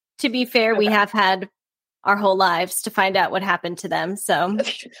 like, to be fair, we have had our whole lives to find out what happened to them. So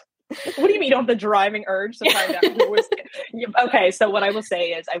what do you mean you don't have the driving urge to find out who was okay? So what I will say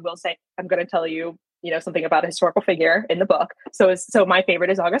is I'm going to tell you, something about a historical figure in the book. So my favorite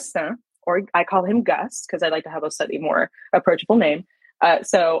is Augustin, or I call him Gus because I like to have a slightly more approachable name.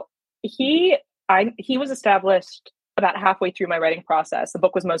 So he was established about halfway through my writing process. The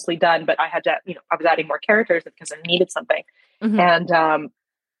book was mostly done, but I had to, I was adding more characters because I needed something. Mm-hmm. And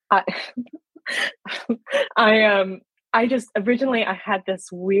I just originally I had this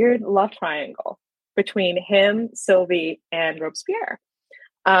weird love triangle between him, Sylvie, and Robespierre.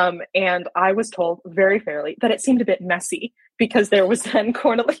 And I was told very fairly that it seemed a bit messy because there was then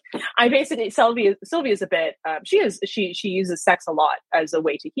Cornelia. Sylvie is a bit, she uses sex a lot as a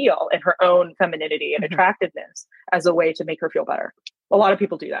way to heal, and her own femininity and attractiveness as a way to make her feel better. A lot of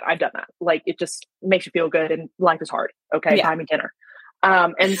people do that. I've done that. Like, it just makes you feel good and life is hard. Okay. Buy me dinner.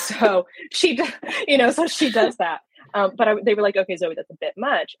 And so she does that. But they were like, okay, Zoe, that's a bit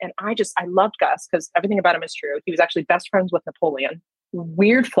much. And I loved Gus because everything about him is true. He was actually best friends with Napoleon.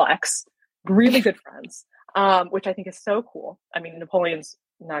 Weird flex, really good friends, which I think is so cool. I mean, Napoleon's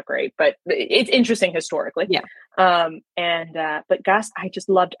not great, but it's interesting historically. Yeah. But Gus, I just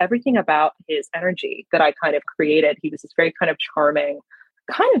loved everything about his energy that I kind of created. He was this very kind of charming,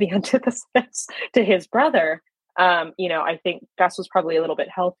 kind of the antithesis to his brother. I think Gus was probably a little bit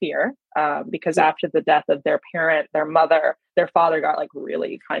healthier because after the death of their parent, their mother, their father got like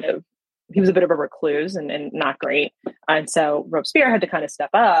really kind of, he was a bit of a recluse and not great. And so Robespierre had to kind of step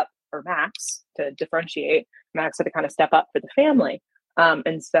up, or Max, to differentiate. Max had to kind of step up for the family.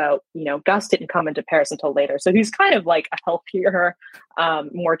 And so, Gus didn't come into Paris until later. So he's kind of like a healthier,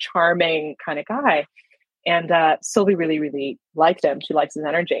 more charming kind of guy. And Sylvie really, really liked him. She likes his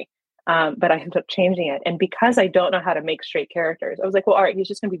energy. But I ended up changing it. And because I don't know how to make straight characters, I was like, well, all right, he's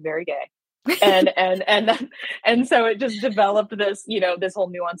just going to be very gay. And so it just developed this, this whole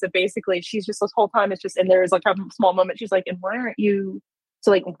nuance of basically she's just this whole time it's just, and there's like a small moment. She's like, and why aren't you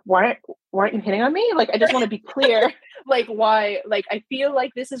hitting on me? Like, I just want to be clear, like, why, like, I feel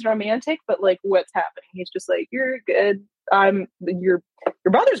like this is romantic, but like, what's happening? He's just like, you're good. Your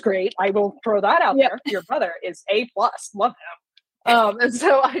brother's great. I will throw that out there. Your brother is A+. Love him. And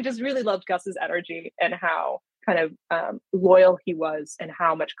so I just really loved Gus's energy and how kind of loyal he was and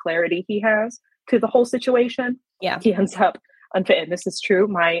how much clarity he has to the whole situation. Yeah. He ends up unfit. And this is true.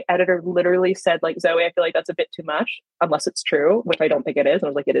 My editor literally said, like, Zoe, I feel like that's a bit too much, unless it's true, which I don't think it is. And I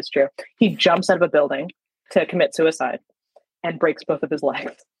was like, it is true. He jumps out of a building to commit suicide and breaks both of his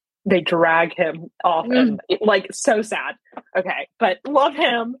legs. They drag him off and like, so sad. Okay. But love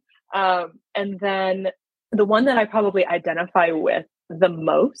him. And then the one that I probably identify with the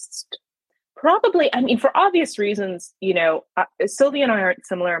most, probably, I mean, for obvious reasons, Sylvie and I aren't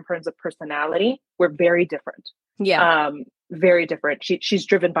similar in terms of personality. We're very different. Yeah. Very different. She's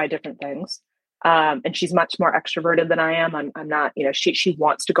driven by different things. And she's much more extroverted than I am. I'm not, she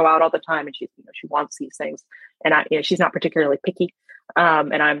wants to go out all the time and she wants these things. And she's not particularly picky.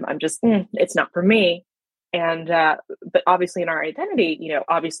 And I'm just, it's not for me. And, but obviously in our identity,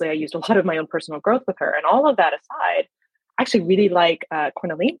 obviously I used a lot of my own personal growth with her, and all of that aside, I actually really like,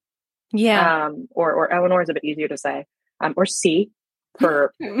 Cornelie. Yeah. Or Eleanor is a bit easier to say, or C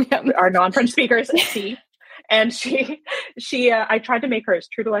for our non-French speakers, C. And I tried to make her as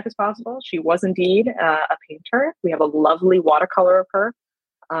true to life as possible. She was indeed a painter. We have a lovely watercolor of her,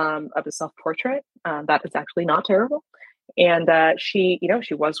 of a self-portrait. That is actually not terrible. And she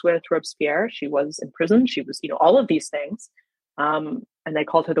was with Robespierre. She was in prison. She was, all of these things. And they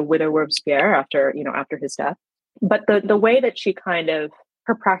called her the widow Robespierre after his death. But the way that she kind of,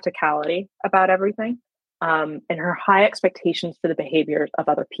 her practicality about everything, and her high expectations for the behavior of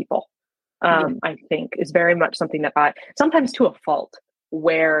other people, I think is very much something that sometimes to a fault,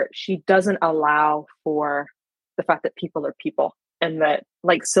 where she doesn't allow for the fact that people are people, and that,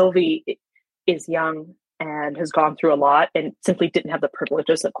 like, Sylvie is young and has gone through a lot and simply didn't have the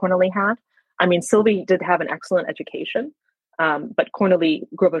privileges that Cornelie had. I mean, Sylvie did have an excellent education, but Cornelie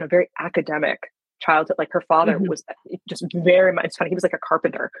grew up in a very academic childhood. Like, her father was just very much, it's funny, he was like a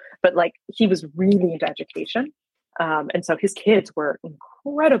carpenter, but like he was really into education. And so his kids were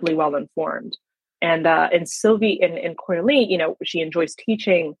incredibly well informed. And Sylvie and Cornelie, she enjoys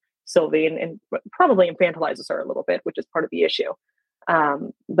teaching Sylvie and probably infantilizes her a little bit, which is part of the issue.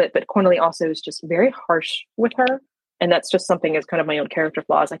 But Cornelie also is just very harsh with her. And that's just something as kind of my own character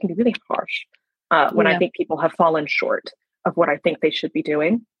flaws. I can be really harsh when I think people have fallen short of what I think they should be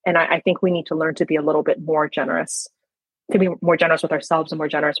doing. And I think we need to learn to be a little bit more generous, to be more generous with ourselves and more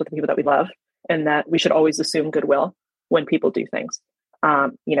generous with the people that we love. And that we should always assume goodwill when people do things,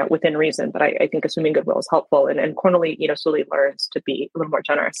 within reason. But I think assuming goodwill is helpful. And Cornelie, slowly learns to be a little more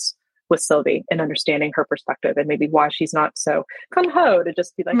generous with Sylvie and understanding her perspective and maybe why she's not so gung-ho to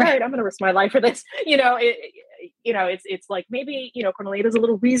just be like, all right, I'm going to risk my life for this. It's like maybe, Cornelie is a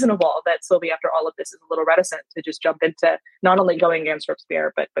little reasonable that Sylvie, after all of this, is a little reticent to just jump into not only going against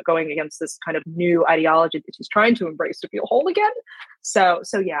Robespierre, but going against this kind of new ideology that she's trying to embrace to feel whole again. So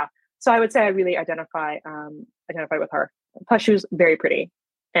yeah. So I would say I really identify with her. Plus she was very pretty.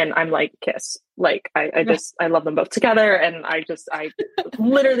 And I'm like, kiss. Like, I love them both together. And I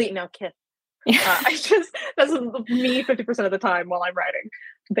literally now kiss. That's me 50% of the time while I'm writing.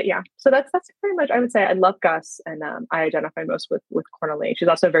 But yeah, so that's pretty much, I would say I love Gus and I identify most with Cornelie. She's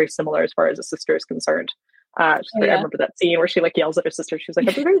also very similar as far as a sister is concerned. I remember that scene where she like yells at her sister. She's like,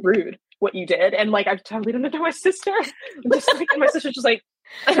 "That's very rude what you did." And like, I totally don't know my sister. And my sister's just like,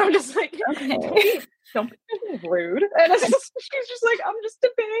 and I'm just like, okay. Don't be rude. And she's just like, I'm just a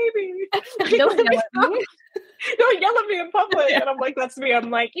baby. Don't yell at me in public. And I'm like, that's me. I'm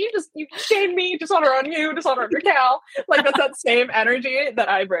like, you shame me, dishonor on you, dishonor on your cow. Like that's that same energy that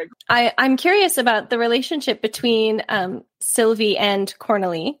I bring. I'm curious about the relationship between Sylvie and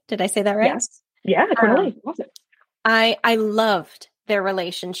Cornelie. Did I say that right? Yes. Yeah, Cornelie. I loved their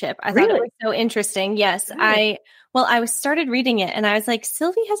relationship. I thought it was so interesting. Yes. Really? I started reading it and I was like,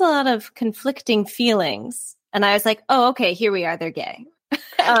 Sylvie has a lot of conflicting feelings. And I was like, oh, okay, here we are. They're gay.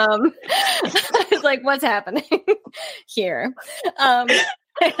 I was like, what's happening here? And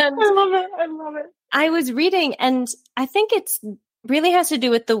I love it. I was reading and I think it's really has to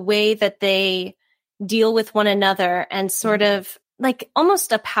do with the way that they deal with one another and sort of like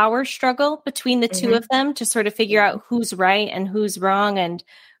almost a power struggle between the two of them to sort of figure out who's right and who's wrong and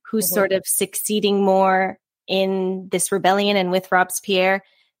who's sort of succeeding more in this rebellion and with Robespierre.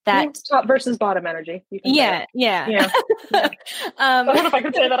 That top versus bottom energy. Yeah. I don't know if I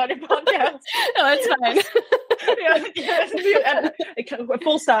can say that on your podcast. No, it's fine.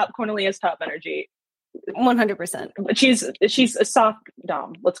 Full stop. Cornelia is top energy. 100%. But she's a soft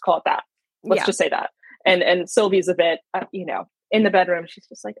dom. Let's call it that. Let's just say that. And Sylvie's a bit, in the bedroom, she's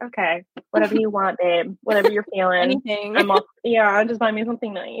just like, okay, whatever you want, babe, whatever you're feeling. Anything. I'm off. Yeah, just buy me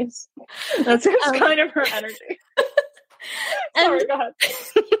something nice. That's just kind of her energy. Sorry, go ahead.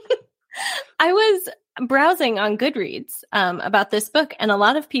 I was browsing on Goodreads about this book, and a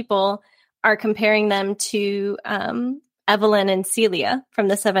lot of people are comparing them to Evelyn and Celia from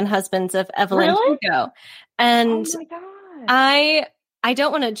The Seven Husbands of Evelyn Hugo. And oh my God. I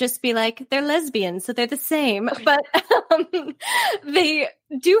don't want to just be like, they're lesbians, so they're the same, but they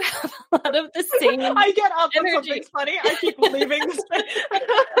do have a lot of the same I get up when energy. Something's funny. I keep leaving this.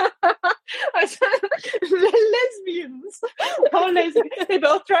 I said, lesbians. Oh, lesbians. They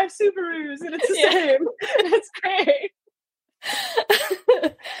both drive Subarus, and it's the same. It's great.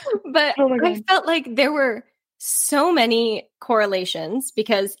 But I felt like there were so many correlations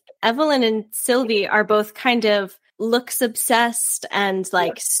because Evelyn and Sylvie are both kind of looks obsessed and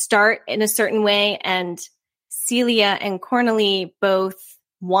like start in a certain way, and Celia and Cornelie both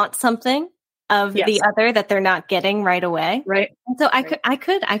want something of the other that they're not getting right away. Right. And so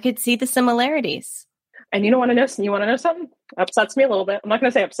I could see the similarities. And you want to know something? Upsets me a little bit. I'm not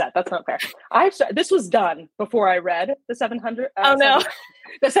going to say upset. That's not fair. This was done before I read the 700. The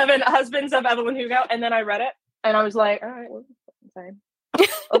Seven Husbands of Evelyn Hugo, and then I read it, and I was like, all right, well, same.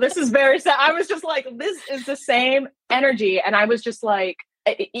 Oh, this is very sad. I was just like, this is the same energy. And I was just like,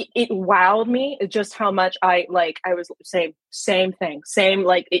 it wowed me just how much I was saying same thing,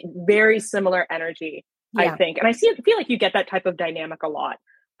 very similar energy, I think. And I feel like you get that type of dynamic a lot.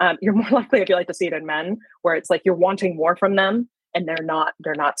 You're more likely, I feel like, to see it in men where it's like you're wanting more from them and they're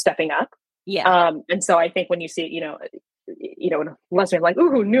not stepping up. Yeah. And so I think when you see, unless you're like,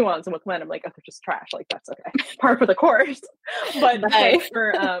 ooh, nuance, and with men, I'm like, oh, they're just trash. Like, that's okay. Par for the course. But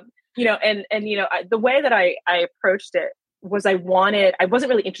for, the way that I approached it was I wasn't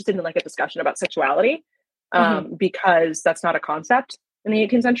really interested in like a discussion about sexuality because that's not a concept in the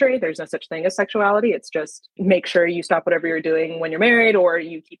 18th century. There's no such thing as sexuality. It's just make sure you stop whatever you're doing when you're married, or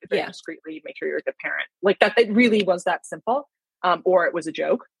you keep it very discreetly, make sure you're a good parent. Like that, it really was that simple. or it was a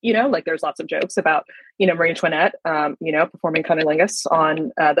joke, like there's lots of jokes about, Marie Antoinette, performing cunnilingus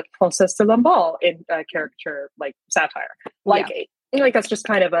on the Princesse de Lamballe in caricature, like satire. Like that's just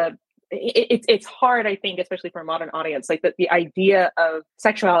kind of it's hard, I think, especially for a modern audience, like that the idea of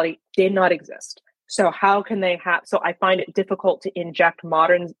sexuality did not exist. So how can they so I find it difficult to inject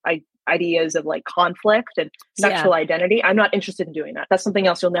modern ideas of like conflict and sexual identity. I'm not interested in doing that. That's something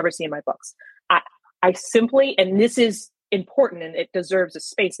else you'll never see in my books. I simply, and this is important and it deserves a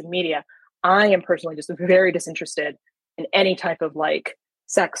space in media, I am personally just very disinterested in any type of like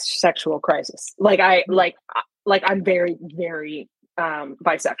sexual crisis. I'm very, very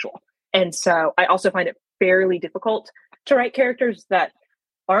bisexual. And so I also find it fairly difficult to write characters that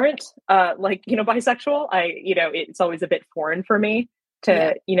aren't bisexual. It's always a bit foreign for me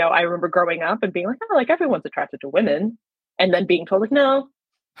to, I remember growing up and being like, oh, like everyone's attracted to women. And then being told like, no,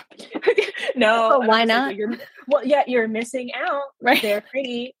 no. Why not? You're missing out. Right. They're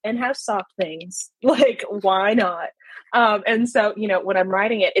pretty and have soft things. Like, why not? And so, when I'm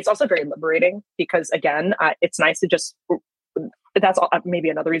writing it, it's also very liberating because again, it's nice to just, that's all, maybe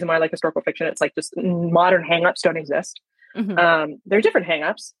another reason why I like historical fiction. It's like just modern hangups don't exist. Mm-hmm. There are different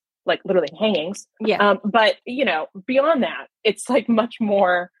hangups, like literally hangings. Yeah. But beyond that, it's like much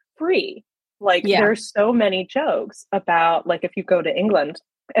more free. Like there's so many jokes about like if you go to England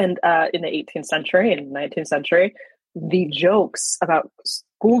and in the 18th century and 19th century, the jokes about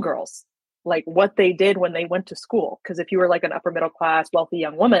schoolgirls, like what they did when they went to school. Because if you were like an upper middle class, wealthy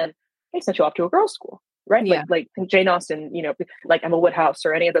young woman, they sent you off to a girls' school. Right. Yeah. Like Jane Austen, like Emma Woodhouse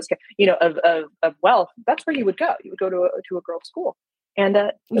or any of those, of wealth. That's where you would go. You would go to a girls' school. And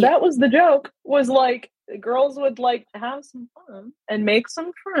that was the joke, was like girls would like have some fun and make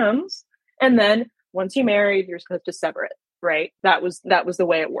some friends. And then once you married, you're supposed to sever it. Right. That was the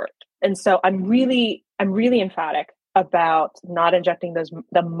way it worked. And so I'm really emphatic about not injecting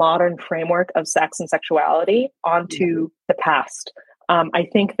the modern framework of sex and sexuality onto the past. I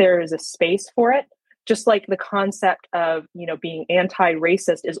think there is a space for it. Just like the concept of, being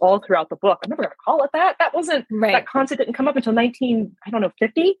anti-racist is all throughout the book. I'm never going to call it that. That wasn't, that concept didn't come up until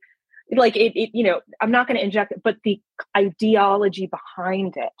 50. Like I'm not going to inject it, but the ideology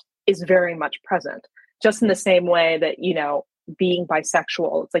behind it is very much present. Just in the same way that, being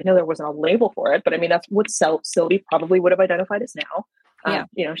bisexual, it's like, no, there wasn't a label for it. But I mean, that's what Sylvie probably would have identified as now.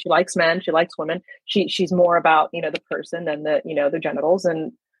 She likes men, she likes women. She's more about, the person than the genitals.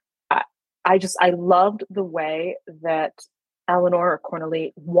 And I loved the way that Eleanor or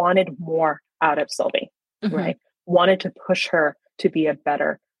Cornélie wanted more out of Sylvie, right? Wanted to push her to be a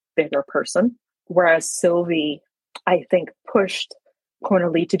better, bigger person. Whereas Sylvie, I think, pushed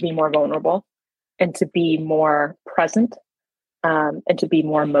Cornélie to be more vulnerable and to be more present and to be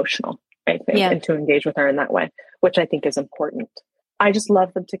more emotional, I think, and to engage with her in that way, which I think is important. I just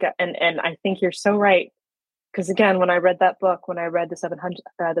love them together. And I think you're so right. Because again, when I read that book, when I read the 7 husbands,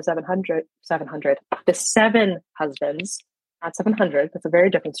 not 700, that's a very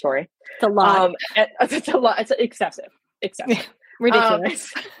different story. It's a lot. It's a lot. It's excessive,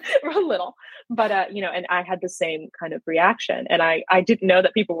 ridiculous, a little. But and I had the same kind of reaction, and I didn't know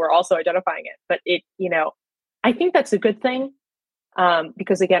that people were also identifying it. But it, I think that's a good thing,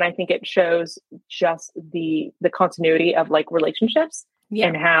 because again, I think it shows just the continuity of like relationships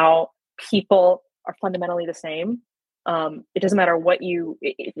and how people are fundamentally the same. It doesn't matter what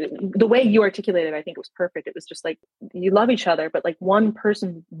the way you articulated, I think it was perfect. It was just like, you love each other, but like one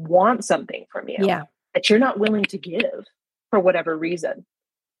person wants something from you that you're not willing to give for whatever reason.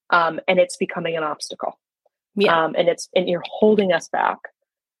 And it's becoming an obstacle. And you're holding us back.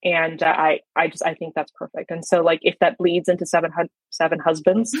 And I think that's perfect. And so like, if that bleeds into seven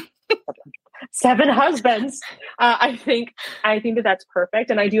husbands, 7 husbands, I think that that's perfect.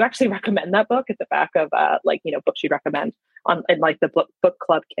 And I do actually recommend that book at the back of books you'd recommend in like the book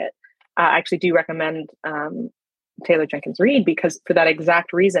club kit. I actually do recommend Taylor Jenkins Reid because for that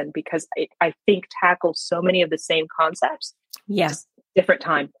exact reason, because I think tackles so many of the same concepts. Yes. Different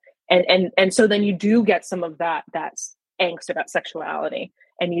time. And so then you do get some of that's angst about sexuality,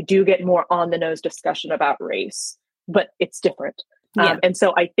 and you do get more on the nose discussion about race, but it's different. And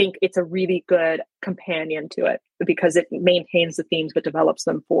so I think it's a really good companion to it because it maintains the themes, but develops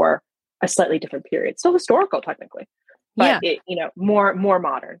them for a slightly different period. Still historical technically, but it, more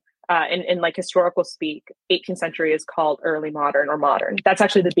modern. In like historical speak, 18th century is called early modern or modern. That's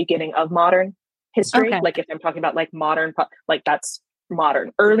actually the beginning of modern history. Okay. Like if I'm talking about like modern, like that's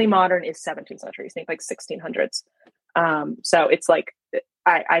modern. Early modern is 17th century. Think like 1600s. So it's like,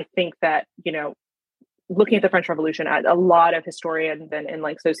 I think that, looking at the French Revolution, a lot of historians and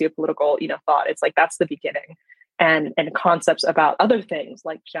like sociopolitical, thought, it's like, that's the beginning. and concepts about other things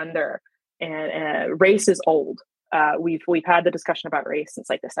like gender and race is old. We've had the discussion about race since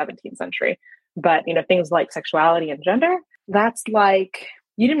like the 17th century, but things like sexuality and gender, that's like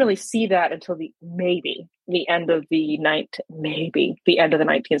you didn't really see that until the end of the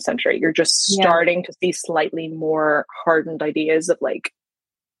 19th century. You're just starting to see slightly more hardened ideas of like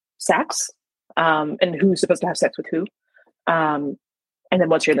sex, and who's supposed to have sex with who. And then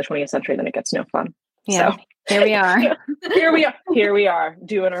once you're in the 20th century, then it gets no fun. Yeah. So here we are. Here we are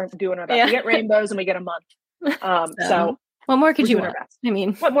doing our best. Yeah. We get rainbows and we get a month. So what more could you want? I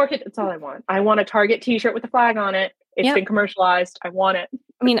mean, what more that's all I want. I want a Target t-shirt with a flag on it. It's been commercialized. I want it.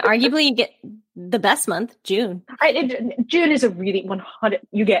 I mean, arguably you get the best month, June. June is a really 100.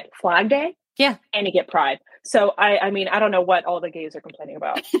 You get Flag Day. Yeah. And you get Pride. So I mean, I don't know what all the gays are complaining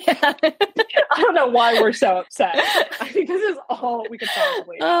about. Yeah. I don't know why we're so upset. I think this is all we could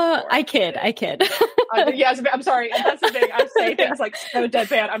possibly. I kid. Yes, I'm sorry. And that's the thing. I say things like so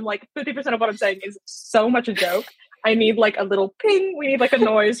deadpan. I'm like 50% of what I'm saying is so much a joke. I need like a little ping. We need like a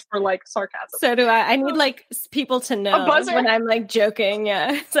noise for like sarcasm. So do I. I need like people to know when I'm like joking.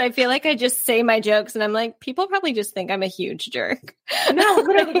 Yeah. So I feel like I just say my jokes and I'm like, people probably just think I'm a huge jerk. No,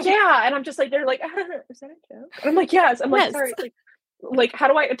 literally, yeah. And I'm just like, they're like, is that a joke? And I'm like, yes. I'm like, sorry. Like, how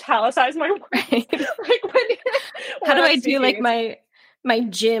do I italicize my words? Like, how do I do like my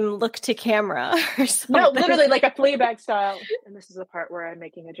gym look to camera or something? No, literally like a Fleabag style. And this is the part where I'm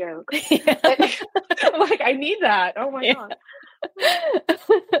making a joke. Yeah. Like, I need that. Oh my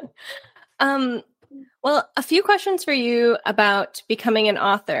God. Well, a few questions for you about becoming an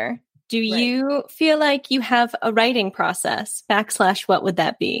author. Do you feel like you have a writing process? / what would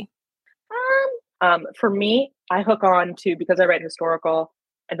that be? For me, I hook on to, because I write historical,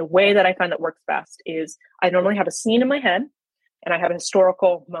 and the way that I find that works best is I normally have a scene in my head and I have a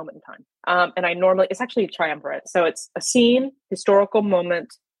historical moment in time. And it's actually triumvirate. So it's a scene, historical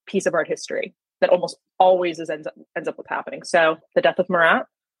moment, piece of art history that almost always ends up with happening. So the death of Marat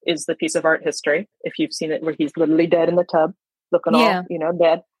is the piece of art history. If you've seen it, where he's literally dead in the tub, looking all,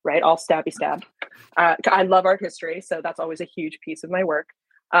 dead, right? All stabby stab. I love art history. So that's always a huge piece of my work.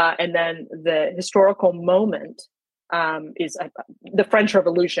 And then the historical moment is the French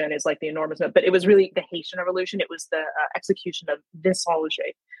Revolution is like the enormous, but it was really the Haitian Revolution. It was the execution of Vincent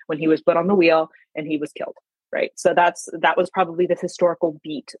when he was put on the wheel and he was killed. Right. So that was probably the historical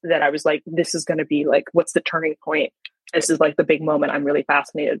beat that I was like, this is going to be like, what's the turning point? This is like the big moment I'm really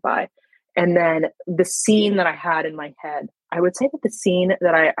fascinated by. And then the scene that I had in my head, I would say that the scene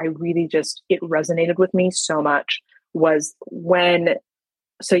that I really just, it resonated with me so much was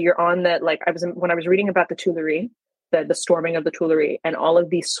so you're on when I was reading about the Tuileries, the storming of the Tuileries, and all of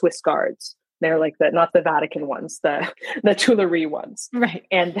these Swiss guards, they're like not the Vatican ones, the Tuileries ones. Right.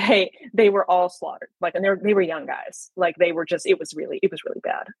 And they were all slaughtered. Like, and they were young guys. Like they were just, it was really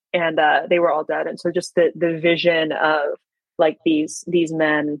bad. And they were all dead. And so just the vision of like these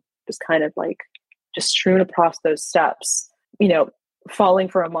men just kind of like just strewn across those steps, falling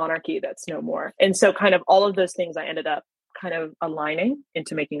for a monarchy that's no more. And so kind of all of those things I ended up kind of aligning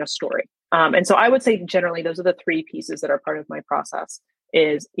into making a story. And so I would say generally those are the three pieces that are part of my process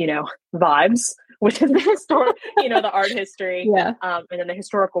is, vibes, which is the the art history. Yeah. And then the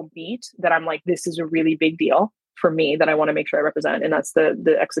historical beat that I'm like, this is a really big deal for me that I want to make sure I represent. And that's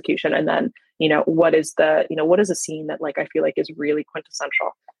the execution. And then, what is a scene that like, I feel like is really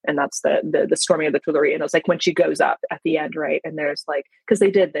quintessential. And that's the storming of the Tuileries. And it's like when she goes up at the end, right. And there's like, cause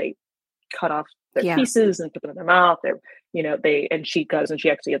they cut off their pieces and put them in their mouth. And she goes and she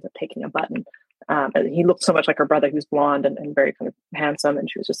actually ends up taking a button. And he looked so much like her brother, who's blonde and very kind of handsome. And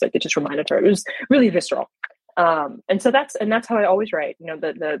she was just like, it just reminded her, it was really visceral. And so that's how I always write.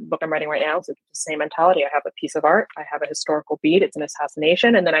 The book I'm writing right now is the same mentality. I have a piece of art, I have a historical beat, it's an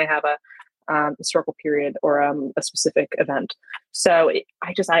assassination, and then I have a historical period or a specific event. So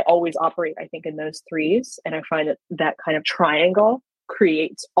I always operate, I think, in those threes. And I find that kind of triangle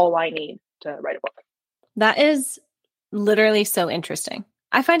creates all I need to write a book. That is literally so interesting.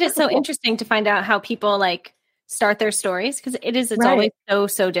 I find it so interesting to find out how people like start their stories because it's always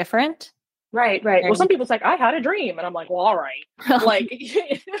so different. Right. Well, some people's like, I had a dream. And I'm like, well, all right. Like,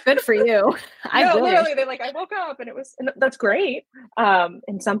 good for you. Literally, they're like, I woke up and that's great.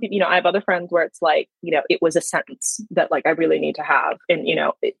 And some people, I have other friends where it's like, it was a sentence that like, I really need to have. And,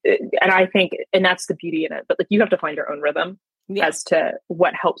 and I think, and that's the beauty in it, but like, you have to find your own rhythm as to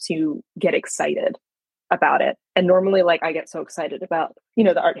what helps you get excited about it. And normally, like, I get so excited about,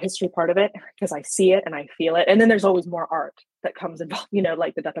 the art history part of it because I see it and I feel it. And then there's always more art that comes involved,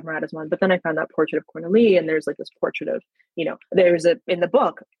 like the death of Marat is one. But then I found that portrait of Cornelie, and there's like this portrait of, in the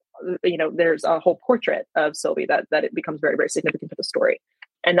book, there's a whole portrait of Sylvie that it becomes very, very significant to the story.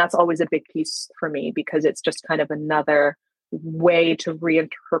 And that's always a big piece for me, because it's just kind of another way to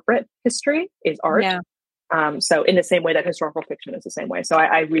reinterpret history is art. Yeah. So in the same way that historical fiction is the same way. So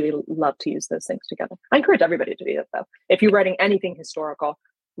I really love to use those things together. I encourage everybody to do that, though. If you're writing anything historical,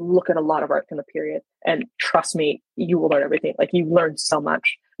 look at a lot of art from the period, and trust me, you will learn everything. Like, you learn so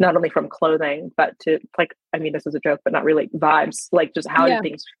much, not only from clothing, but to, like, I mean, this is a joke, but not really, vibes, like just how do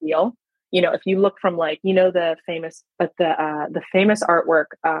things feel? If you look from, like, the famous artwork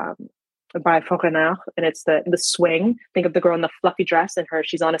by Faulkner, and it's the swing. Think of the girl in the fluffy dress, and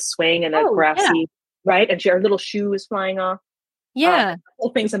she's on a swing and a grassy, right? And her little shoe is flying off. Yeah. The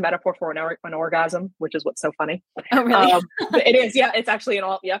whole thing's a metaphor for an orgasm, which is what's so funny. Oh, really? It is. Yeah. It's actually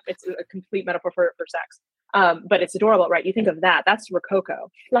it's a complete metaphor for sex. But it's adorable, right? You think of that. That's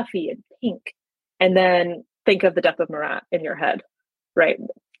Rococo, fluffy and pink. And then think of the Death of Marat in your head, right?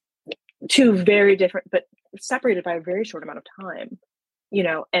 Two very different, but separated by a very short amount of time,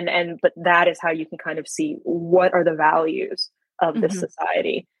 but that is how you can kind of see what are the values of this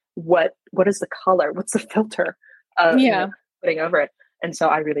society. What is the color? What's the filter? Putting over it. And so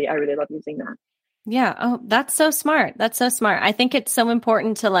I really love using that. Yeah. Oh, that's so smart. That's so smart. I think it's so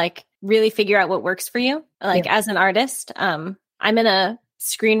important to, like, really figure out what works for you. Like, as an artist, I'm in a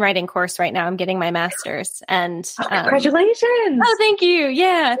screenwriting course right now. I'm getting my master's, and congratulations. Oh, thank you.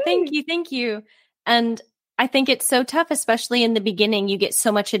 Yeah. Thank you. And I think it's so tough, especially in the beginning. You get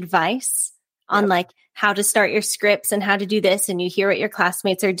so much advice on like how to start your scripts and how to do this, and you hear what your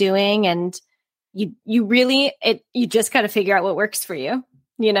classmates are doing, and you just got to figure out what works for you,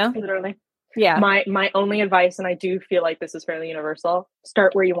 Literally. Yeah. My only advice, and I do feel like this is fairly universal,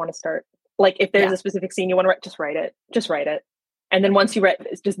 start where you want to start. Like, if there's a specific scene you want to write, just write it. And then once you write,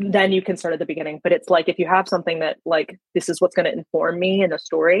 then you can start at the beginning. But it's like, if you have something that, like, this is what's going to inform me in the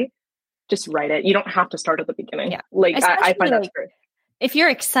story, just write it. You don't have to start at the beginning. Yeah. Like, I find that's great. If you're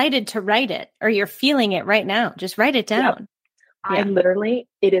excited to write it, or you're feeling it right now, just write it down. Yep. I literally,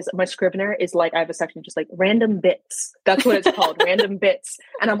 my Scrivener is like, I have a section just like random bits. That's what it's called, random bits.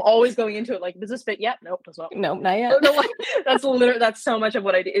 And I'm always going into it like, does this fit yet? Nope, does not. Nope, not yet. That's so much of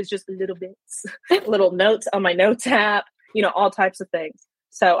what I do is just little bits, little notes on my notes app, all types of things.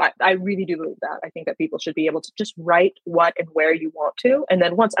 So I really do believe that. I think that people should be able to just write what and where you want to. And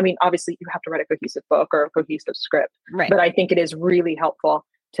then obviously you have to write a cohesive book or a cohesive script. Right. But I think it is really helpful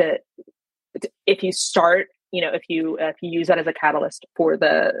to if you start, if you use that as a catalyst for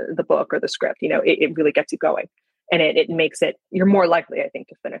the book or the script, it really gets you going, and it makes it, you're more likely, I think,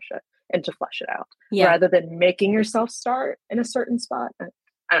 to finish it and to flesh it out rather than making yourself start in a certain spot. I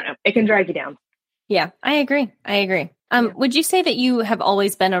don't know. It can drag you down. Yeah, I agree. Would you say that you have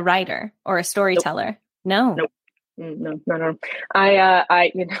always been a writer or a storyteller? Nope. No.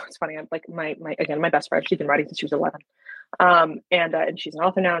 I it's funny. I'm like my best friend, she's been writing since she was 11. And she's an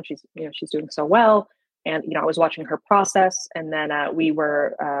author now, and she's doing so well. And, I was watching her process, and then we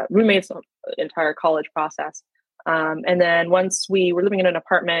were roommates the entire college process. And then once we were living in an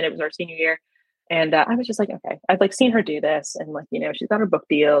apartment, it was our senior year. And I was just like, okay, I've like seen her do this, and like, she's got her book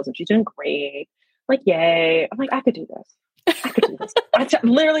deals and she's doing great. Like, yay. I'm like, I could do this. That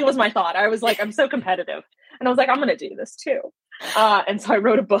literally was my thought. I was like, I'm so competitive. And I was like, I'm going to do this too. And so I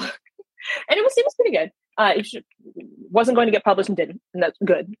wrote a book, and it was pretty good. It wasn't going to get published and didn't, and that's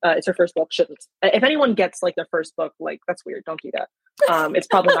good. It's her first book. Shouldn't. If anyone gets like their first book, like, that's weird. Don't do that. It's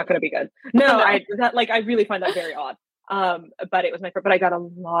probably not going to be good. No, I really find that very odd. But it was but I got a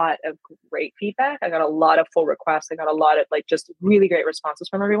lot of great feedback. I got a lot of full requests. I got a lot of like just really great responses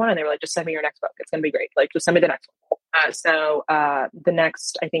from everyone. And they were like, just send me your next book. It's going to be great. Like, just send me the next one. So the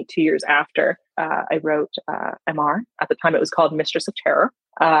next, I think 2 years after, I wrote MR. At the time it was called Mistress of Terror.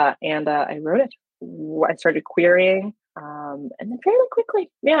 And I wrote it. I started querying. And then fairly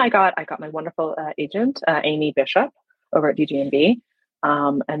quickly, I got my wonderful agent, Amy Bishop, over at DGNB.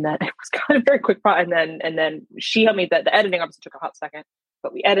 And then it was kind of very quick. And then she helped me. The editing obviously took a hot second,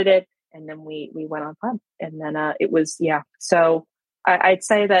 but we edited, and then we went on pub. And then it was, So I'd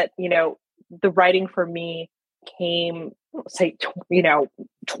say that, the writing for me came, say,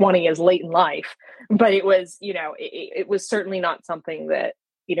 20 is late in life, but it was, it was certainly not something that,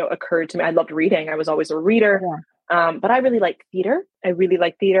 occurred to me. I loved reading. I was always a reader. Yeah. But I really like theater.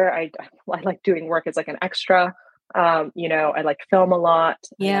 I like doing work as like an extra. I like film a lot.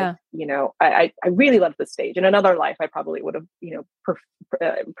 Yeah. I really love the stage. In another life, I probably would have,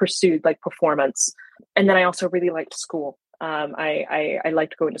 pursued like performance. And then I also really liked school. I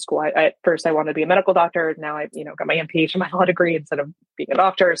liked going to school. At first I wanted to be a medical doctor. Now I, got my MPH and my law degree instead of being a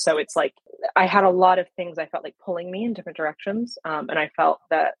doctor. So it's like, I had a lot of things I felt like pulling me in different directions. And I felt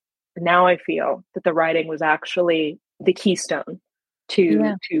that now I feel that the writing was actually the keystone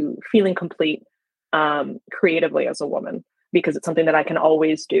to feeling complete creatively as a woman, because it's something that I can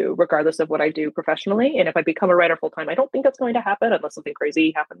always do regardless of what I do professionally. And if I become a writer full time, I don't think that's going to happen unless something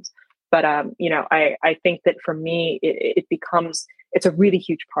crazy happens. But I think that for me, it's a really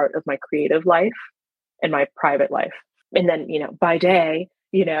huge part of my creative life and my private life. And then, by day,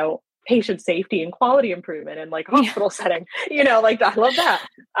 patient safety and quality improvement and like hospital setting, like I love that.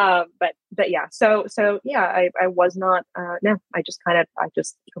 But yeah, so yeah, I was not, no, I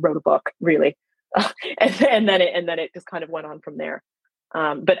just wrote a book really. and then it just kind of went on from there.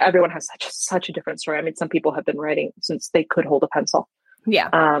 But everyone has such a different story. I mean, some people have been writing since they could hold a pencil. Yeah.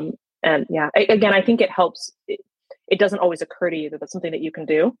 And yeah, again, I think it helps. It doesn't always occur to you that that's something that you can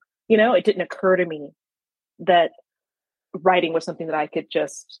do. It didn't occur to me that writing was something that I could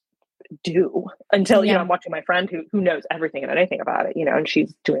just do until, I'm watching my friend who knows everything and anything about it, and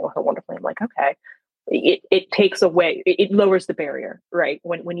she's doing it wonderfully. I'm like, okay, it takes away, it lowers the barrier, right?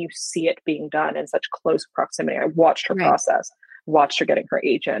 When you see it being done in such close proximity. I watched her process, watched her getting her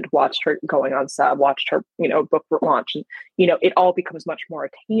agent, watched her going on sub, watched her, book launch. And, it all becomes much more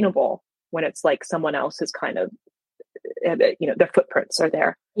attainable when it's like someone else is kind of, their footprints are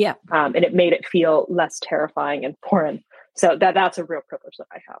there. Yeah. And it made it feel less terrifying and foreign. So that's a real privilege that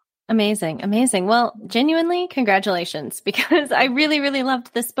I have. Amazing. Amazing. Well, genuinely, congratulations, because I really, really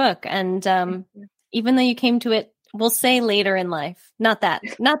loved this book. And even though you came to it, we'll say later in life, not that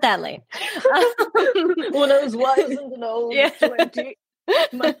late. When I was wise and old, 20,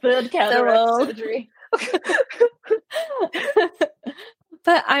 my third cataract surgery.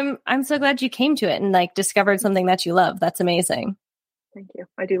 But I'm so glad you came to it and like discovered something that you love. That's amazing. Thank you.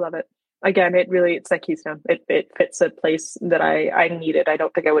 I do love it. Again, it's that keystone. It fits a place that I needed. I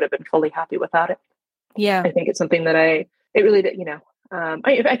don't think I would have been fully happy without it. Yeah. I think it's something that it really did,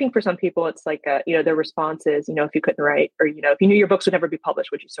 I think for some people it's like, their response is, if you couldn't write, or, if you knew your books would never be published,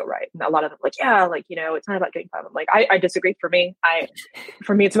 would you still write? And a lot of them like, yeah, like, it's not about getting time. I'm like, I disagree. For me,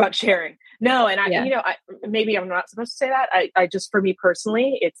 it's about sharing. No. And maybe I'm not supposed to say that. I just, for me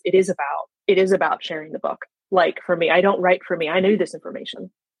personally, it is about sharing the book. Like for me, I don't write for me. I knew this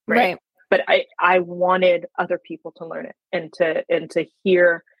information. Right. But I wanted other people to learn it and to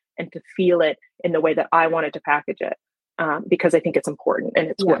hear and to feel it in the way that I wanted to package it, because I think it's important and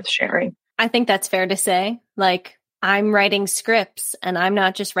it's worth sharing. I think that's fair to say. Like, I'm writing scripts and I'm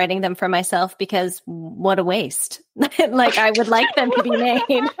not just writing them for myself because what a waste. Like, I would like them to be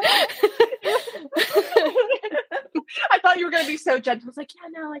made. I thought you were going to be so gentle. I was like, yeah,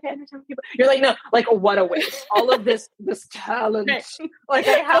 no, like I understand people. You're like, no, like what a waste. All of this talent. Like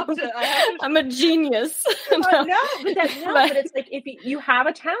I have to. I'm a genius. But it's like if you have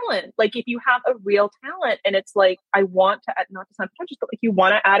a talent, like if you have a real talent, and it's like I want to add, not to sound pretentious, but like you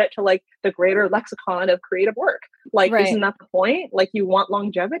want to add it to like the greater lexicon of creative work. Like, isn't that the point? Like you want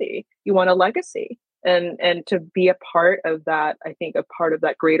longevity, you want a legacy, and to be a part of that. I think a part of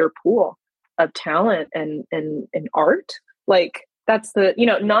that greater pool of talent and art, like that's the,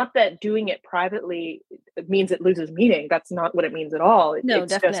 not that doing it privately means it loses meaning. That's not what it means at all. No,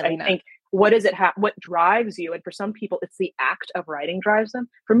 it's definitely just, I not. think, what does it have? What drives you? And for some people, it's the act of writing drives them.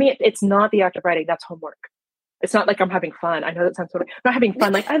 For me, it's not the act of writing. That's homework. It's not like I'm having fun. I know that sounds sort of, I'm not having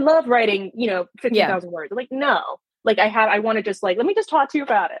fun. Like I love writing, 15,000 words. Like, no, like I want to just like, let me just talk to you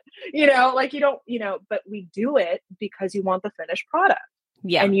about it. Like you don't, but we do it because you want the finished product.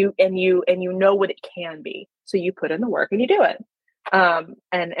 Yeah. And you know what it can be. So you put in the work and you do it.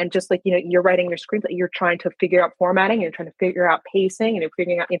 And just like, you're writing your screenplay, you're trying to figure out formatting, you're trying to figure out pacing, and you're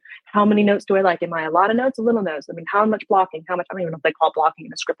figuring out, how many notes do I like? Am I a lot of notes, a little notes? I mean, how much blocking, I don't even know if they call blocking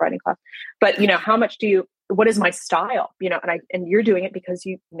in a script writing class, but how much what is my style? And you're doing it because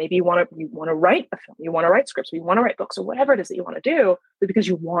you want to write a film, you want to write scripts, or you want to write books, or whatever it is that you want to do, but because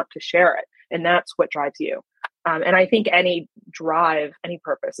you want to share it. And that's what drives you. And I think any drive, any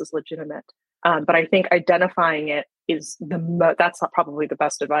purpose is legitimate. But I think identifying it is that's probably the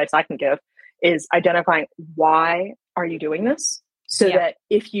best advice I can give, is identifying why are you doing this, so that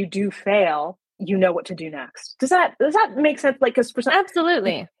if you do fail, you know what to do next. Does that make sense? Like, because for some,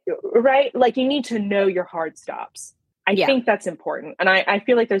 absolutely, right? Like you need to know your hard stops. I think that's important. And I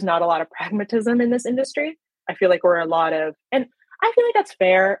feel like there's not a lot of pragmatism in this industry. I feel like and I feel like that's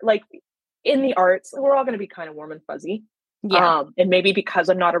fair. Like in the arts, we're all going to be kind of warm and fuzzy. Yeah. And maybe because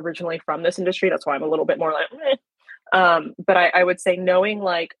I'm not originally from this industry, that's why I'm a little bit more like, but I would say knowing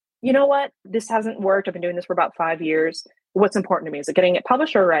like, you know what, this hasn't worked. I've been doing this for about 5 years. What's important to me? Is it getting it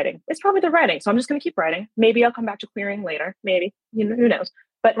published or writing? It's probably the writing. So I'm just going to keep writing. Maybe I'll come back to querying later. Maybe, who knows?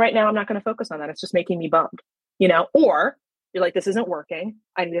 But right now I'm not going to focus on that. It's just making me bummed, or You're like, this isn't working.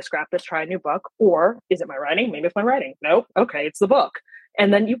 I need to scrap this, try a new book. Or is it my writing? Maybe it's my writing. Nope. Okay, it's the book.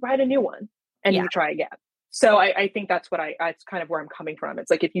 And then you write a new one and you try again. So I think that's it's kind of where I'm coming from.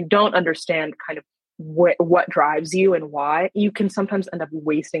 It's like, if you don't understand kind of what drives you and why, you can sometimes end up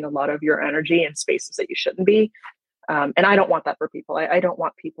wasting a lot of your energy in spaces that you shouldn't be. And I don't want that for people. I don't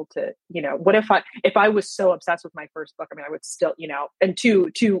want people to, what if I was so obsessed with my first book, I mean, I would still, and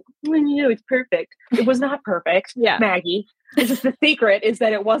it's perfect. It was not perfect. Yeah. Maggie. This is the secret, is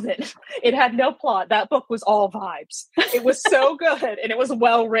that it wasn't. It had no plot. That book was all vibes. It was so good and it was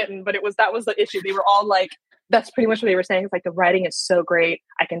well written, but that was the issue. They were all like, that's pretty much what they were saying. It's like, the writing is so great.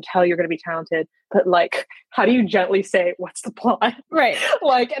 I can tell you're going to be talented, but like, how do you gently say, what's the plot? Right.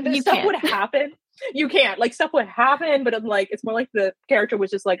 Like, and this stuff would happen. You can't, like, stuff would happen, but it's more like the character was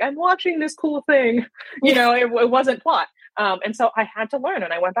just like, I'm watching this cool thing. It wasn't plot. And so I had to learn,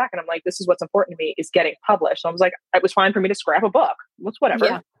 and I went back and I'm like, this is what's important to me, is getting published. So I was like, it was fine for me to scrap a book. It's whatever.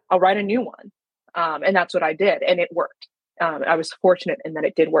 Yeah. I'll write a new one. And that's what I did. And it worked. I was fortunate in that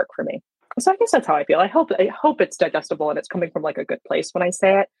it did work for me. So I guess that's how I feel. I hope it's digestible and it's coming from like a good place when I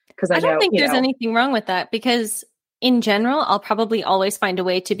say it. Because I don't think there's anything wrong with that, because in general, I'll probably always find a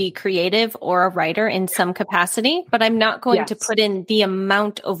way to be creative or a writer in some capacity, but I'm not going to put in the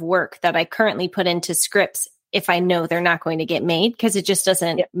amount of work that I currently put into scripts if I know they're not going to get made, because it just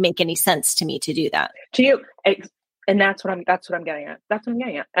doesn't make any sense to me to do that. To you. And that's what I'm getting at. That's what I'm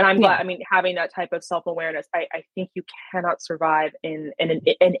getting at. And I'm glad, having that type of self-awareness, I think you cannot survive in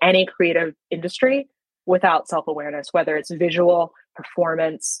any creative industry without self-awareness, whether it's visual,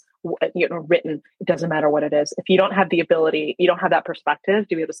 performance, written, it doesn't matter what it is. If you don't have the ability, you don't have that perspective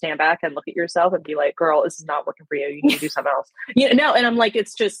to be able to stand back and look at yourself and be like, girl, this is not working for you. You need to do something else. And I'm like,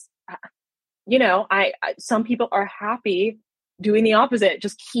 it's just, some people are happy doing the opposite.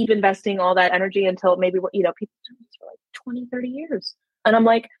 Just keep investing all that energy until maybe, people do this for like 20, 30 years. And I'm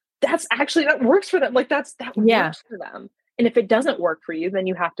like, that works for them. Like that works for them. And if it doesn't work for you, then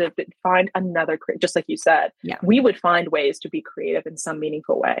you have to find another, just like you said, we would find ways to be creative in some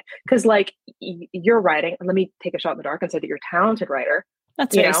meaningful way. Because like you're writing, and let me take a shot in the dark and say that you're a talented writer.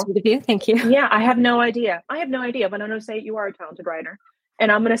 That's very sweet of you. Thank you. Yeah, I have no idea. But I'm going to say you are a talented writer.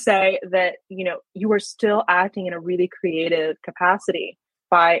 And I'm going to say that, you are still acting in a really creative capacity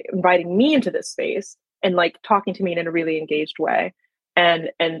by inviting me into this space and like talking to me in a really engaged way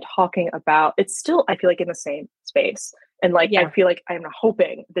and talking about, it's still, I feel like, in the same space. And like, I feel like I'm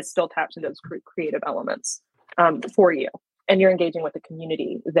hoping this still taps into those creative elements for you. And you're engaging with a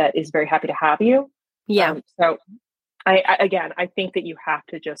community that is very happy to have you. Yeah. So I think that you have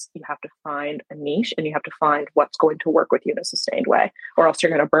to find a niche, and you have to find what's going to work with you in a sustained way, or else you're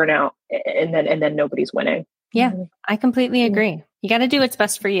going to burn out and then nobody's winning. Yeah, I completely agree. You got to do what's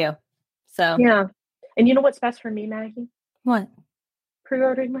best for you. So yeah. And you know what's best for me, Maggie? What?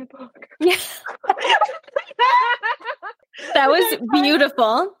 Pre-ordering my book. Yeah. That was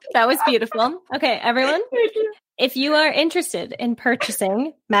beautiful. Okay, everyone. If you are interested in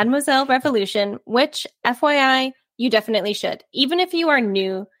purchasing Mademoiselle Revolution, which FYI, you definitely should. Even if you are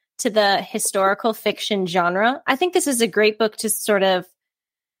new to the historical fiction genre, I think this is a great book to sort of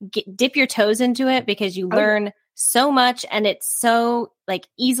dip your toes into it, because you learn so much, and it's so like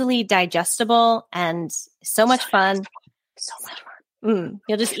easily digestible and so much fun. So much fun.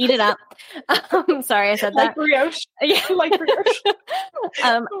 You'll just eat it up. Sorry, I said like that. Brioche. Yeah, like brioche.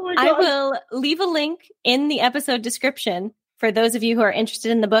 I will leave a link in the episode description for those of you who are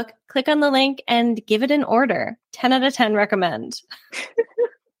interested in the book. Click on the link and give it an order. 10 out of 10 recommend.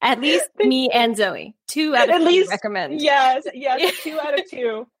 At least me and Zoe. 2 out of 2 recommend. Yes. 2 out of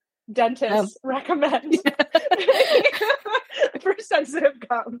 2 dentists recommend. For sensitive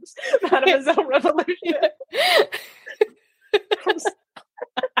gums, Mademoiselle Revolution. It's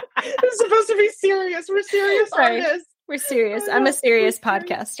supposed to be serious. We're serious on this. We're serious. I'm a serious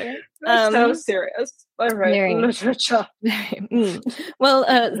podcaster. So serious. All right. Literature.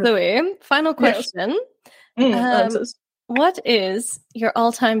 Well, Zoe, final question. What is your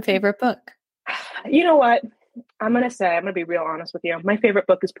all-time favorite book? You know what? I'm going to be real honest with you. My favorite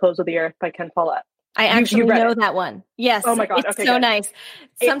book is Pillows of the Earth by Ken Follett. I actually know that one. Yes. Oh my God. It's so nice.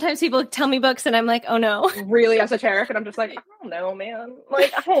 Sometimes people tell me books and I'm like, oh no. Really esoteric. And I'm just like, I don't know, man.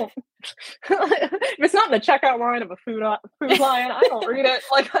 Like, I don't. If it's not in the checkout line of a food line, I don't read it.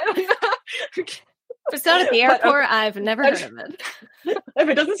 Like, I don't know. If it's not at the airport, I've never heard of it. If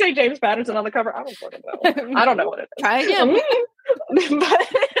it doesn't say James Patterson on the cover, I don't fucking know. I don't know what it is. Try again.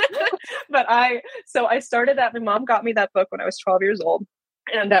 but I started that. My mom got me that book when I was 12 years old.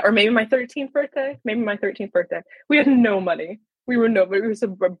 And or maybe my 13th birthday. We had no money. we were so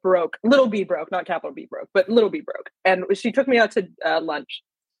broke, little B broke, not capital B broke, but little B broke. And she took me out to lunch.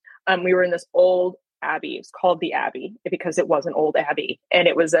 We were in this old abbey. It's called the Abbey because it was an old abbey, and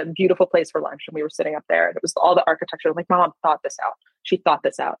it was a beautiful place for lunch. And we were sitting up there, and it was all the architecture. I'm like, Mom thought this out. She thought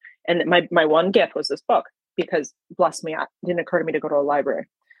this out. And my one gift was this book because, bless me, it didn't occur to me to go to a library.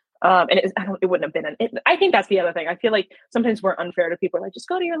 And it wouldn't have been I think that's the other thing. I feel like sometimes we're unfair to people, like, just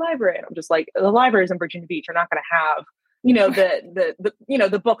go to your library. And I'm just like, the libraries in Virginia Beach are not going to have,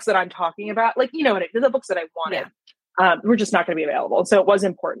 the books that I'm talking about. Like, the books that I wanted. Were just not going to be available. And so it was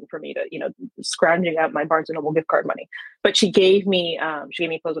important for me to, scrounging out my Barnes & Noble gift card money. But she gave me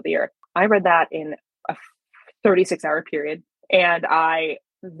Close of the Year. I read that in a 36-hour period. And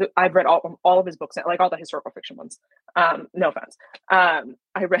I've read all of his books, like all the historical fiction ones. No offense.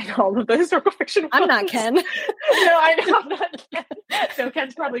 I read all of the historical fiction ones. I'm not Ken. No, I know I'm not Ken. So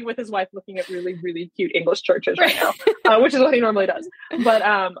Ken's probably with his wife looking at really, really cute English churches right now, which is what he normally does. But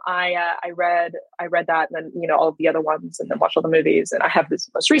I read that, and then all of the other ones, and then watched all the movies. And I have this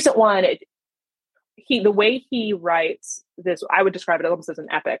most recent one. The way he writes this, I would describe it almost as an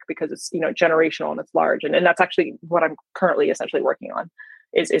epic because it's generational and it's large, and that's actually what I'm currently essentially working on.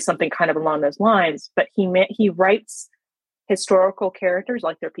 Is something kind of along those lines, but he writes historical characters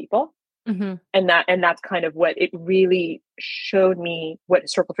like they're people. Mm-hmm. And that's kind of what it really showed me what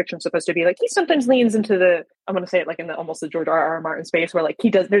historical fiction is supposed to be like. He sometimes leans into I'm going to say it like in almost the George R.R. Martin space, where like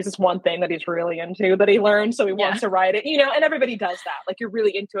there's this one thing that he's really into that he learned, so he wants to write it, and everybody does that. Like, you're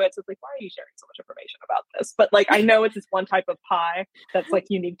really into it, so it's like, why are you sharing so much information about this? But like, I know it's this one type of pie that's like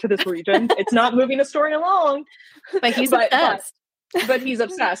unique to this region. It's not moving the story along, but he's obsessed. But he's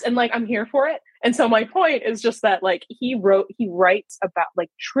obsessed, and like, I'm here for it. And so my point is just that, like, he writes about like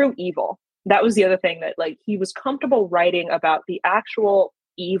true evil. That was the other thing, that like he was comfortable writing about the actual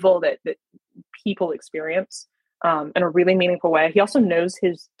evil that people experience in a really meaningful way. He also knows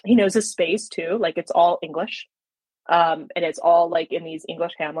his space too. Like, it's all English. And it's all like in these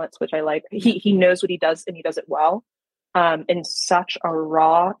English hamlets, which I like. He knows what he does, and he does it well. In such a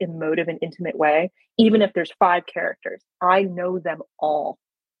raw, emotive, and intimate way. Even if there's 5 characters, I know them all.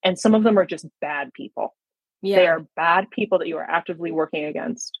 And some of them are just bad people. Yeah. They are bad people that you are actively working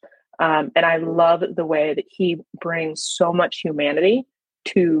against. And I love the way that he brings so much humanity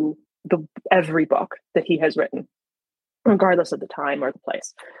to every book that he has written, regardless of the time or the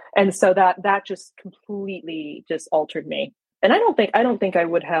place. And so that just completely just altered me. And I don't think I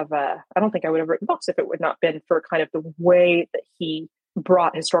would have written books if it would not been for kind of the way that he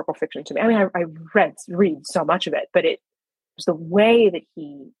brought historical fiction to me. I mean, I read so much of it, but it was the way that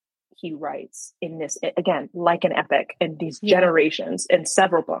he writes in this, again, like an epic, and these generations in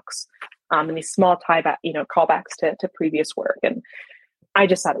several books, and these small callbacks to previous work. And I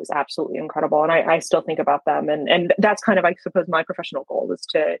just thought it was absolutely incredible. And I still think about them. And that's kind of, I suppose, my professional goal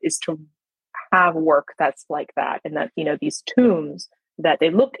is to have work that's like that. And that, these tombs, that they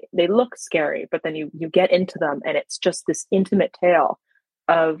look scary, but then you get into them, and it's just this intimate tale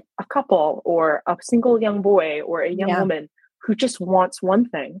of a couple or a single young boy or a young woman who just wants one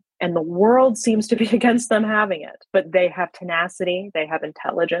thing, and the world seems to be against them having it, but they have tenacity, they have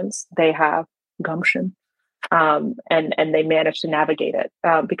intelligence, they have gumption, and they manage to navigate it,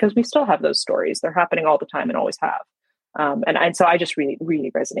 because we still have those stories. They're happening all the time and always have. And so I just really, really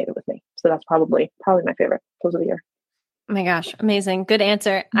resonated with me. So that's probably my favorite Close of the Year. Oh my gosh. Amazing. Good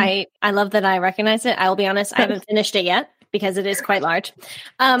answer. Mm-hmm. I love that I recognize it. I will be honest, I haven't finished it yet because it is quite large.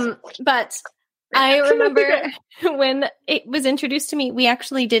 But I remember when it was introduced to me, we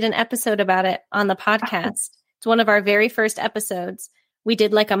actually did an episode about it on the podcast. It's one of our very first episodes. We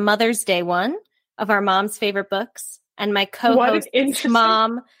did like a Mother's Day one of our mom's favorite books. And my co-host's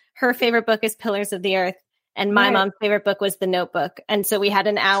mom, her favorite book is Pillars of the Earth. And my mom's favorite book was The Notebook. And so we had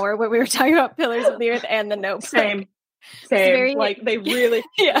an hour where we were talking about Pillars of the Earth and The Notebook. Same. Like, they really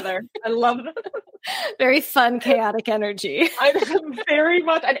together. I love them. Very fun, chaotic energy. Very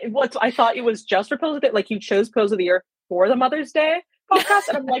much. And I thought it was just for Pillars of the Earth. Like, you chose Pillars of the Earth for the Mother's Day podcast.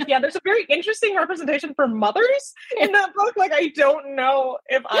 And I'm like, yeah, there's a very interesting representation for mothers in that book. Like, I don't know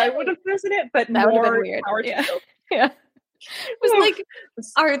if I would have chosen it, but that would have been weird. Yeah. It was like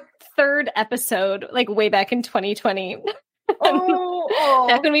our 3rd episode, like way back in 2020.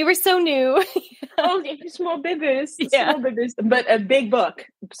 Back when we were so new. Small babies. Small babies. But a big book.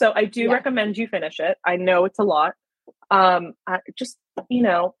 So I do recommend you finish it. I know it's a lot. Just,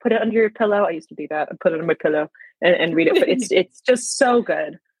 put it under your pillow. I used to do that. I put it on my pillow and read it. But it's just so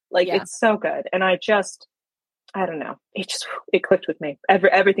good. Like, it's so good. And I don't know. It clicked with me.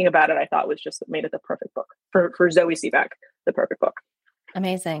 Everything about it, I thought, was just made it the perfect book for Zoe Sivak, the perfect book.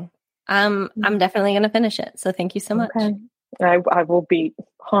 Amazing. I'm definitely going to finish it. So thank you so much. I will be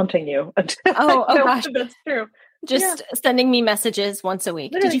haunting you until Oh gosh, that's true. Just sending me messages once a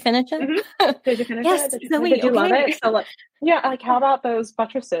week. Literally. Did you finish it? Mm-hmm. Did you finish Yes, it? Zoe, Did you love okay. it? So like, like how about those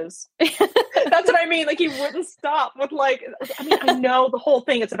buttresses? That's what I mean. Like, he wouldn't stop with like, I mean, I know the whole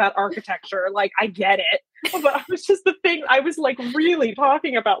thing is about architecture. Like, I get it, but I was just the thing. I was like really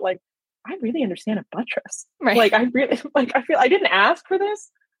talking about like, I really understand a buttress. Right. Like, I really like. I feel I didn't ask for this,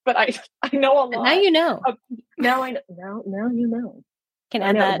 but I know a lot. Now you know. Now I know. Now you know. Can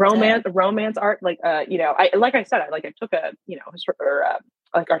add that romance art. Like, I like I said, I took a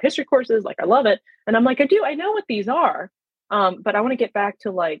like art history courses. Like, I love it, and I'm like, I know what these are, but I want to get back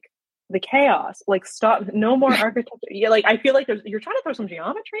to like the chaos. Like, stop, no more architecture. Yeah, like I feel like you're trying to throw some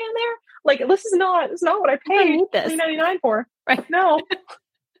geometry in there. Like, this is not what I paid $3.99 for. Right? No.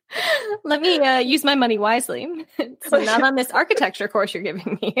 Let me use my money wisely. It's not on this architecture course you're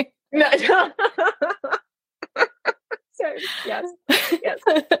giving me. No. Yes.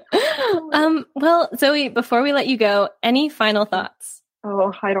 Well, Zoe, before we let you go, any final thoughts?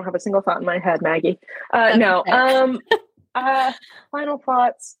 Oh, I don't have a single thought in my head, Maggie. No. Final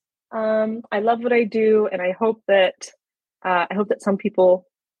thoughts. I love what I do, and I hope that some people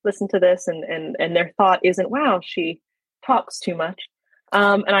listen to this and their thought isn't, wow, she talks too much.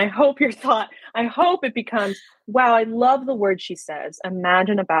 And I hope it becomes, wow, I love the words she says.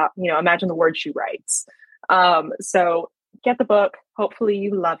 Imagine the words she writes. So get the book. Hopefully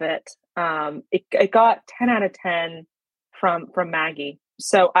you love it. It got 10 out of 10 from Maggie.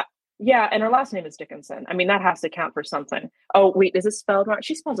 So and her last name is Dickinson. I mean, that has to count for something. Oh, wait, is it spelled wrong?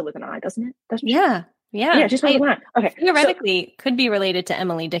 She spells it with an I, doesn't it? Doesn't she? Yeah. Yeah, she spells it with an I. Okay. Theoretically, could be related to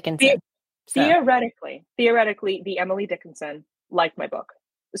Emily Dickinson. Theoretically, the Emily Dickinson liked my book.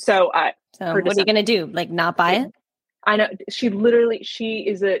 So what are you going to do? Like, not buy it? I know she's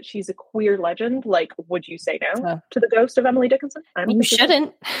a queer legend. Like, would you say no to the ghost of Emily Dickinson? You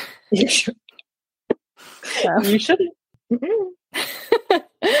shouldn't. You should. You shouldn't.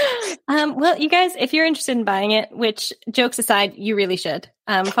 Well, you guys, if you're interested in buying it, which, jokes aside, you really should,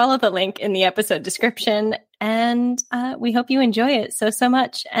 follow the link in the episode description, and we hope you enjoy it so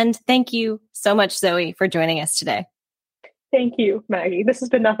much. And thank you so much, Zoe, for joining us today. Thank you, Maggie. This has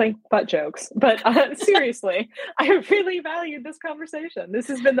been nothing but jokes, but seriously, I really valued this conversation. This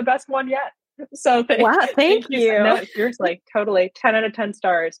has been the best one yet. So thank you. No, seriously, totally 10 out of 10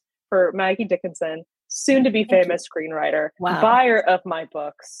 stars for Maggie Dickinson, soon to be famous screenwriter, buyer of my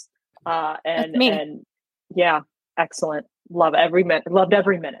books. And yeah, excellent. Loved every minute.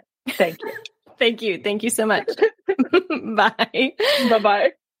 Thank you. Thank you so much. Bye.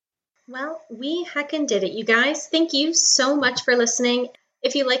 Bye-bye. Well, we heckin' did it, you guys. Thank you so much for listening.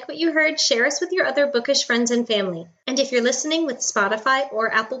 If you like what you heard, share us with your other bookish friends and family. And if you're listening with Spotify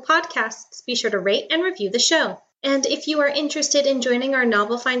or Apple Podcasts, be sure to rate and review the show. And if you are interested in joining our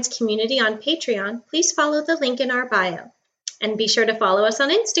Novel Finds community on Patreon, please follow the link in our bio. And be sure to follow us on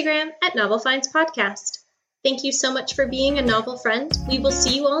Instagram at Novel Finds Podcast. Thank you so much for being a novel friend. We will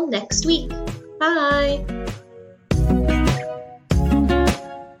see you all next week. Bye!